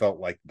Marcus felt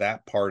like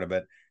that part of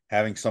it,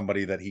 having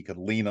somebody that he could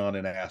lean on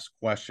and ask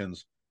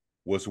questions,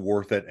 was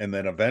worth it. And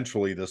then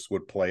eventually this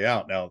would play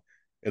out. Now,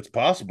 it's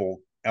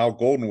possible Al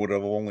Golden would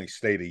have only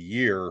stayed a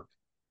year,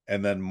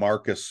 and then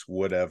Marcus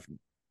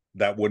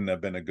that wouldn't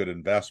have been a good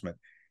investment.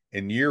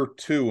 In year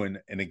two, and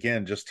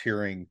again, just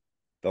hearing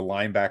the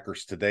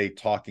linebackers today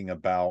talking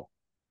about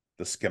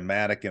the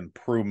schematic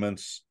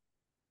improvements,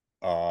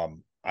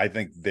 I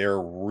think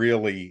they're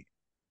really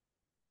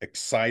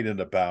excited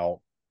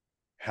about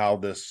how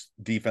this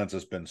defense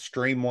has been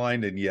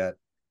streamlined and yet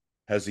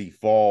has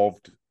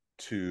evolved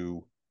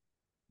to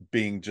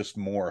being just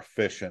more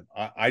efficient.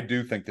 I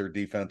do think their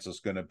defense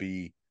is going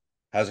to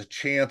has a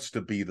chance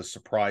to be the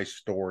surprise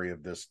story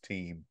of this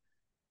team,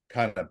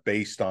 kind of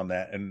based on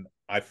that. And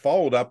I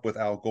followed up with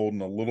Al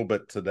Golden a little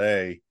bit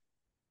today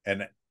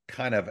and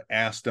kind of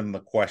asked him the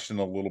question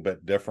a little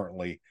bit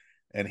differently.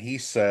 And he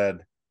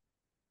said,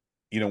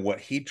 what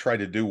he tried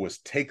to do was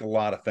take a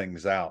lot of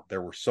things out.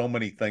 There were so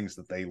many things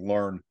that they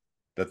learned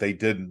that they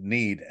didn't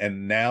need.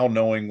 And now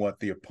knowing what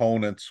the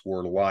opponents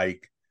were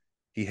like,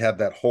 he had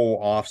that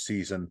whole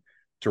offseason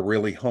to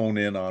really hone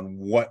in on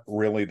what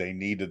really they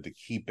needed to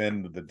keep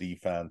into the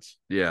defense.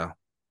 Yeah.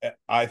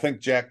 I think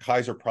Jack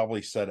Kaiser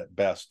probably said it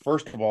best.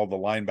 First of all, the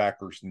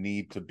linebackers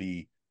need to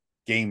be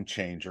game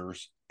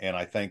changers. And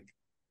I think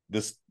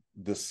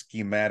the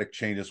schematic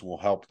changes will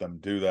help them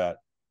do that.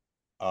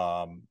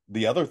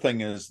 The other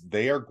thing is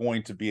they are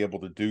going to be able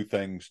to do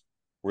things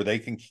where they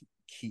can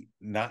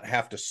not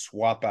have to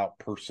swap out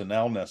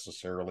personnel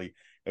necessarily.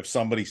 If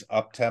somebody's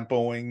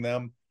up-tempoing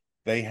them,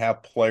 they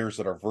have players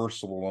that are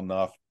versatile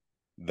enough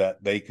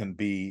that they can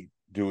be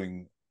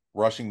doing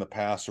rushing the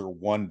passer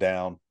one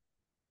down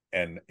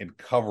and in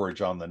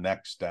coverage on the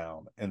next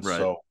down. And right.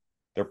 So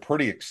they're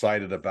pretty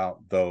excited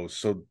about those.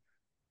 So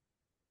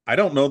I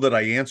don't know that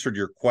I answered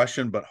your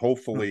question, but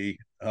hopefully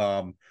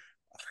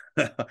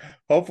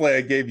hopefully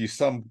I gave you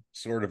some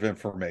sort of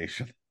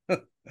information.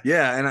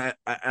 Yeah, and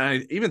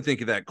I even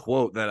think of that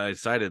quote that I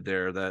cited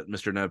there that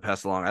Mr. Nev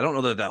passed along. I don't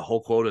know that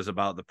whole quote is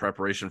about the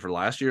preparation for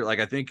last year. Like,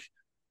 I think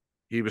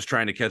he was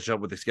trying to catch up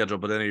with the schedule,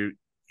 but then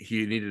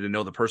he needed to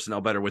know the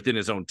personnel better within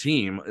his own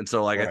team. And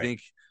so, like, right. I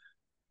think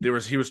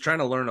he was trying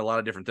to learn a lot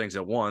of different things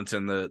at once,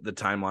 and the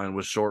timeline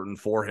was shortened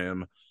for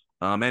him.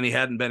 And he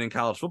hadn't been in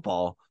college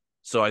football.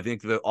 So I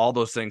think that all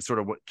those things sort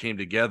of came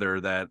together,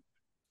 that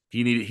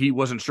he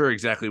wasn't sure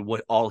exactly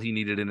what all he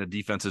needed in a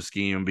defensive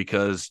scheme,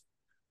 because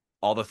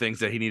all the things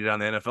that he needed on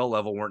the NFL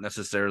level weren't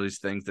necessarily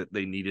things that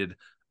they needed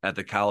at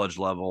the college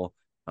level.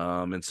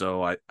 And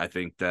so I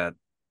think that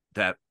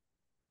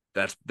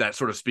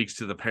sort of speaks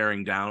to the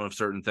paring down of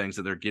certain things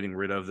that they're getting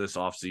rid of this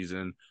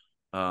offseason.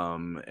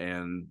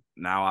 And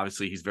now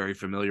obviously he's very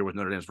familiar with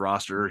Notre Dame's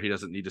roster. He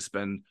doesn't need to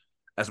spend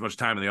as much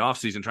time in the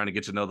offseason trying to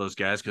get to know those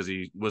guys because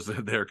he was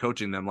there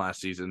coaching them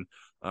last season,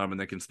 and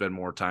they can spend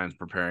more time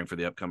preparing for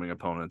the upcoming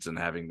opponents and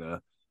having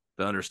the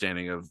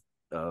understanding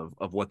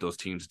of what those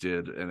teams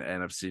did,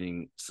 and I've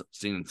seen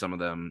some of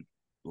them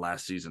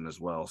last season as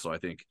well. So I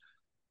think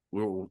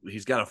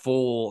he's got a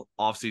full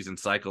offseason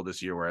cycle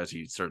this year, whereas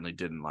he certainly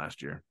didn't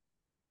last year.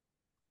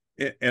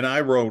 And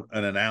I wrote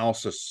an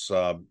analysis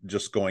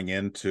just going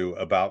into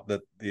about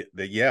that.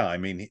 Yeah, I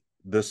mean,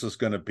 this is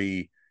going to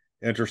be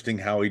interesting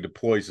how he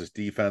deploys his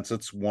defense.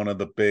 It's one of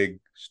the big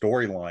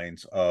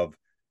storylines of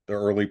the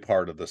early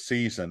part of the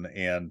season.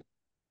 And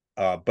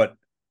but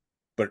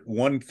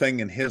one thing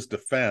in his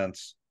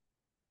defense,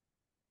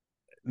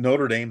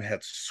 Notre Dame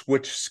had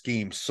switched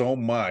schemes so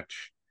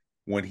much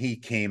when he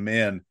came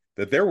in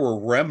that there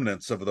were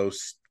remnants of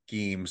those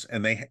schemes,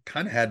 and they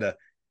kind of had to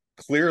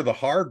clear the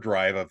hard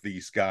drive of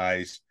these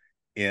guys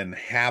in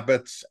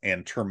habits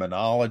and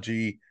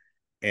terminology.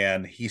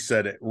 And he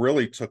said it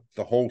really took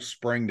the whole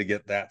spring to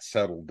get that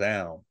settled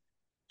down.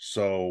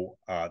 So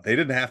they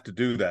didn't have to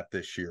do that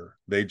this year.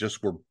 They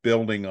just were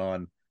building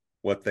on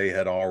what they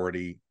had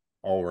already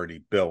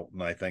built.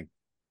 And I think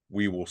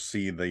we will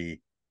see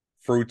the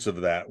fruits of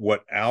that.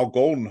 What Al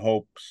Golden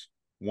hopes,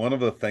 one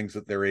of the things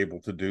that they're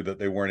able to do that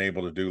they weren't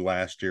able to do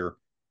last year,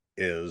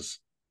 is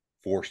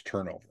force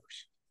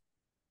turnovers.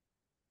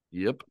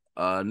 Yep.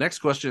 Next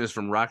question is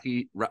from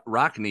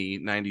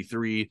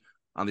Rockney93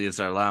 on the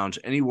Inside Lounge.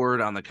 Any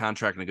word on the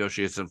contract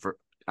negotiations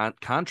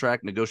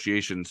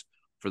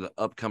for the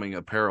upcoming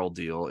apparel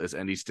deal? Is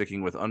Indy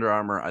sticking with Under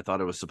Armour? I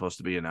thought it was supposed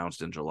to be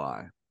announced in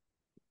July.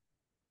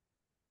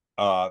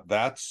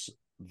 That's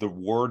the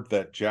word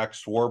that Jack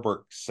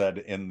Swarbrick said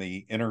in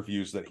the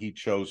interviews that he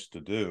chose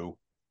to do.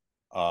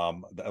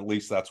 At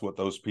least that's what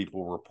those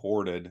people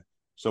reported.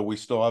 So we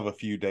still have a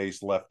few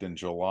days left in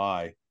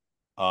July.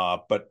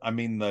 But I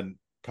mean, the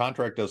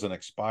contract doesn't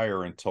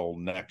expire until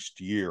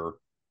next year.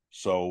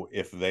 So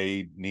if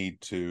they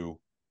need to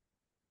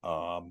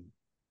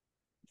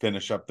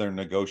finish up their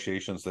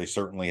negotiations, they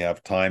certainly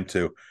have time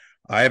to.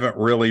 I haven't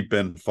really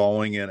been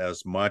following it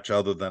as much,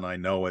 other than I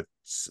know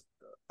it's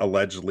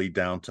allegedly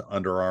down to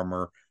Under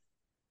Armour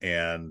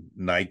and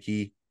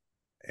Nike.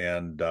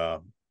 And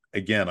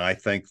again, I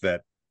think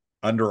that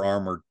Under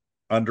Armour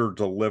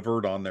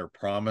under-delivered on their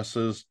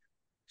promises.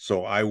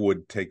 So I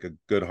would take a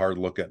good hard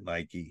look at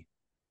Nike.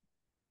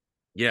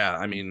 Yeah,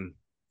 I mean,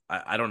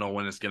 I don't know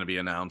when it's going to be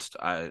announced.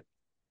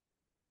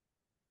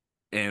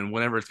 And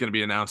whenever it's going to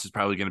be announced, it's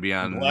probably going to be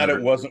on. I'm glad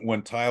it wasn't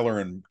when Tyler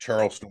and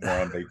Charleston were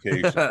on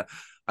vacation.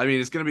 I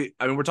mean, it's going to be.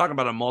 I mean, we're talking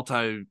about a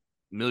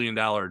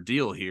multi-million-dollar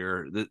deal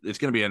here. It's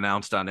going to be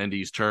announced on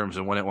Indy's terms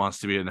and when it wants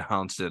to be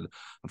announced. And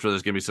I'm sure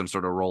there's going to be some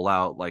sort of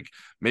rollout. Like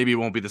maybe it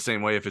won't be the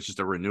same way if it's just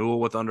a renewal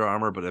with Under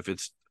Armour, but if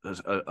it's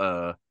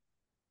a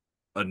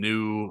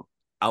new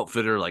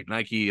outfitter like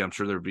Nike, I'm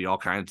sure there'd be all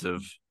kinds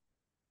of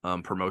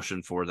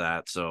promotion for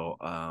that. So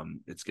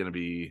it's going to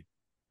be.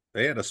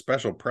 They had a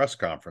special press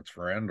conference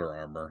for Under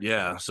Armour.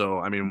 Yeah. So,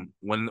 I mean,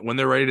 when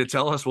they're ready to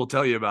tell us, we'll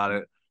tell you about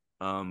it.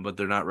 But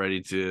they're not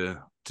ready to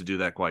do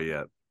that quite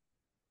yet.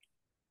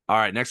 All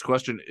right. Next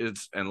question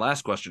and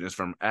last question is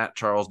from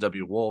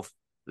 @CharlesW.Wolf.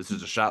 This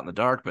is a shot in the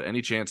dark, but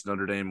any chance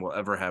Notre Dame will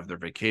ever have their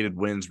vacated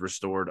wins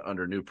restored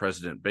under new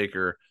President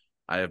Baker?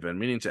 I have been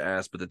meaning to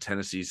ask, but the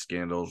Tennessee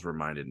scandals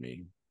reminded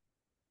me.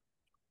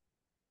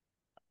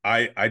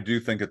 I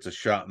do think it's a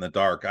shot in the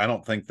dark. I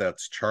don't think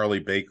that's Charlie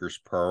Baker's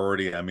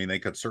priority. I mean, they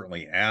could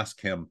certainly ask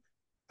him.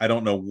 I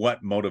don't know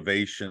what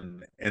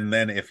motivation. And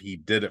then if he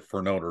did it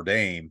for Notre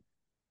Dame,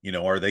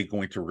 are they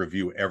going to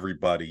review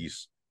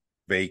everybody's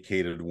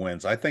vacated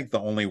wins? I think the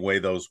only way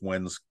those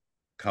wins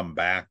come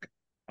back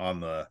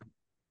on the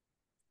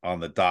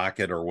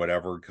docket or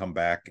whatever, come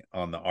back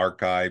on the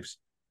archives,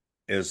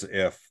 is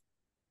if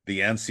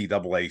the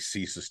NCAA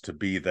ceases to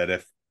be, that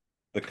if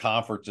the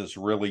conferences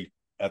really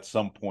at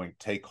some point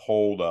take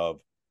hold of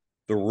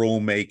the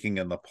rulemaking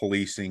and the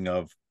policing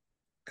of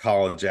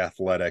college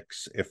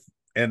athletics.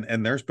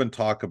 And there's been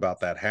talk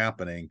about that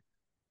happening,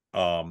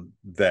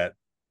 that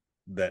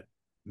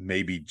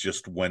maybe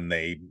just when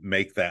they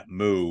make that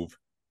move,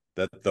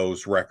 that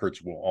those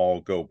records will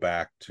all go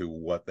back to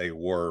what they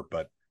were.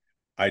 But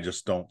I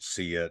just don't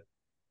see it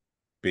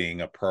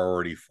being a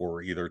priority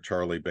for either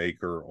Charlie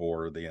Baker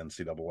or the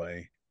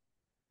NCAA.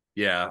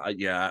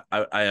 Yeah.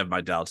 I have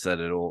my doubts that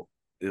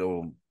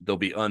they'll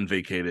be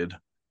unvacated.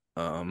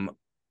 I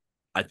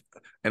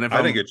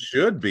think it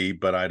should be,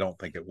 but I don't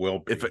think it will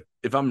be.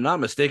 If I'm not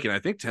mistaken, I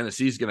think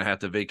Tennessee's going to have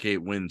to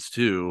vacate wins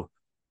too.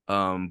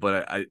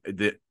 But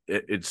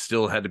it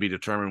still had to be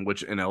determined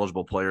which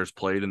ineligible players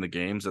played in the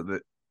games.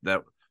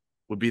 That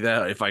would be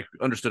that. If I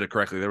understood it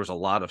correctly, there was a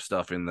lot of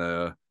stuff in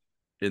the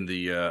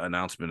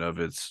announcement of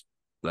its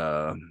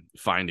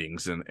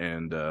findings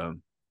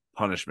and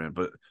punishment,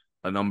 but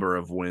a number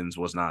of wins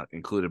was not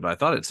included. But I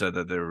thought it said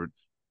that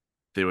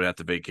they would have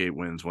to vacate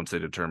wins once they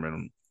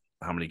determine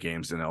how many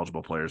games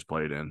ineligible players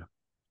played in.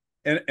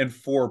 And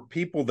for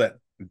people that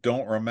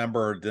don't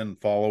remember or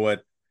didn't follow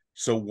it,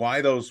 So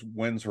why those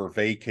wins were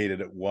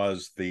vacated, it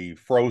was the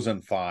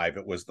Frozen Five.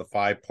 It was the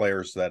 5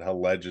 players that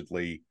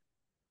allegedly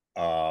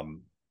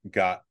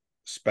got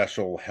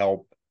special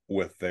help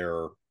with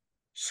their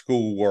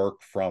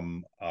schoolwork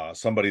from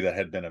somebody that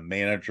had been a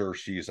manager.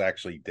 She's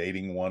actually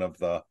dating one of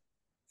the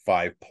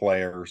 5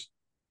 players.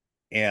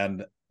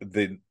 And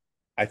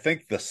I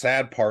think the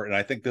sad part, and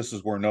I think this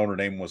is where Notre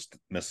Dame was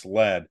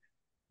misled,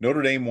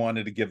 Notre Dame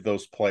wanted to give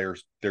those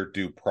players their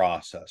due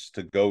process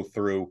to go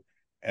through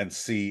and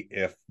see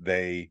if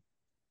they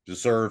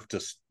deserve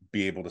to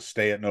be able to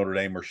stay at Notre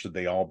Dame or should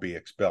they all be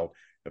expelled.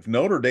 If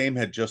Notre Dame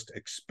had just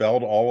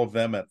expelled all of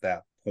them at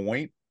that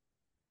point,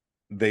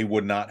 they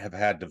would not have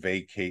had to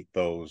vacate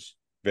those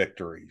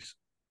victories,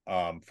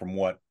 from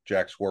what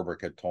Jack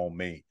Swarbrick had told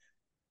me.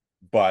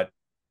 But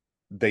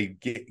they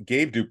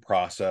gave due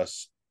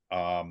process.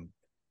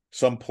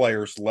 Some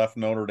players left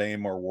Notre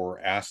Dame or were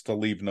asked to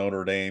leave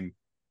Notre Dame.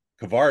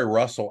 Kavari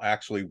Russell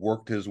actually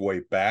worked his way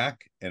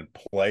back and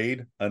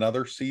played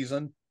another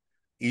season.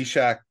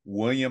 Ishak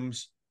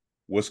Williams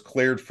was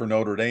cleared for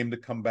Notre Dame to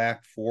come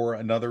back for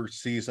another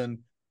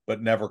season,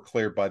 but never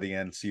cleared by the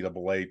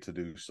NCAA to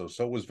do so.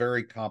 So it was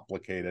very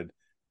complicated.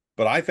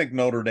 But I think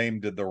Notre Dame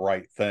did the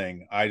right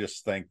thing. I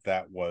just think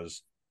that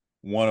was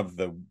one of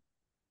the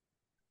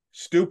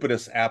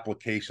stupidest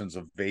applications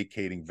of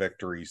vacating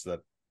victories that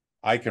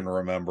I can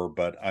remember.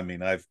 But I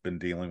mean, I've been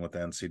dealing with the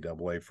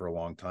NCAA for a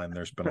long time.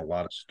 There's been a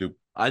lot of stupid.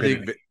 I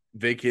think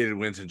vacated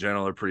wins in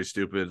general are pretty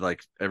stupid.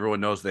 Like, everyone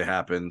knows they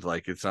happened.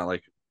 Like, it's not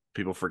like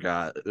people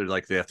forgot. They're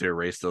like, they have to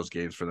erase those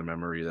games from the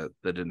memory that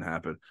didn't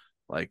happen.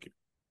 Like,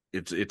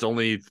 it's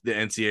only the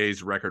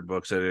NCAA's record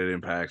books that it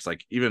impacts.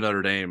 Like, even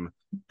Notre Dame,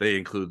 they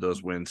include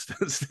those wins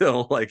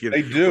still. Like,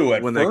 they do.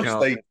 At when first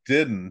they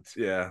didn't.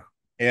 Yeah.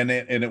 And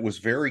it was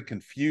very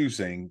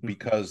confusing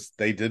because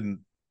they didn't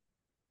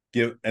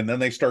give, and then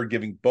they started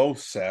giving both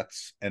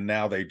sets, and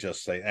now they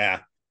just say,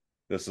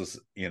 this is,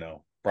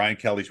 Brian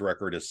Kelly's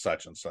record is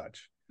such and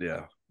such.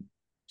 Yeah.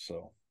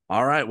 So,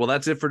 all right. Well,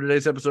 that's it for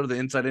today's episode of the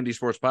Inside Indy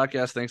Sports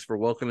Podcast. Thanks for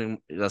welcoming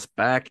us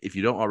back. If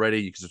you don't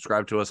already, you can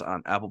subscribe to us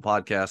on Apple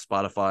Podcasts,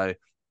 Spotify,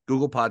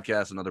 Google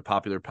Podcasts, and other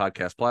popular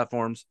podcast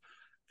platforms.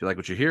 If you like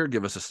what you hear,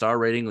 give us a star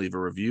rating, leave a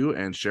review,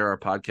 and share our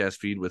podcast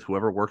feed with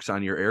whoever works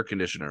on your air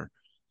conditioner.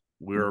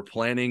 We're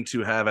planning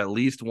to have at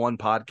least one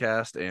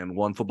podcast and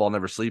one Football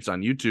Never Sleeps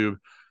on YouTube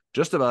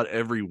just about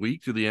every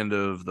week to the end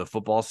of the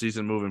football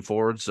season moving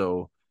forward.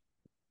 So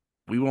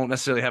we won't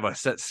necessarily have a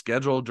set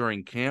schedule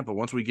during camp, but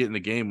once we get into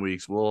game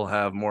weeks, we'll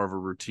have more of a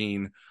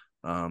routine.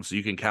 So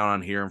you can count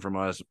on hearing from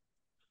us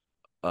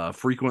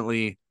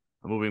frequently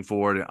moving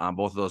forward on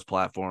both of those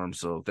platforms.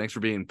 So thanks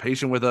for being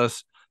patient with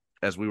us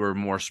as we were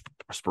more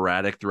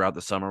sporadic throughout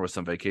the summer with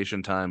some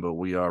vacation time, but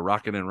we are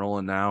rocking and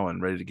rolling now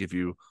and ready to give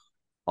you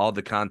all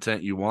the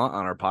content you want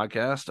on our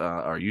podcast,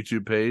 our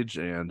YouTube page,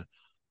 and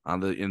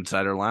on the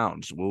Insider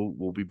Lounge.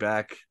 We'll be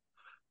back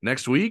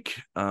next week.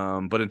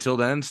 But until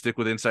then, stick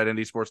with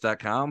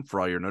InsideNDSports.com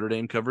for all your Notre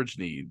Dame coverage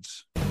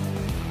needs.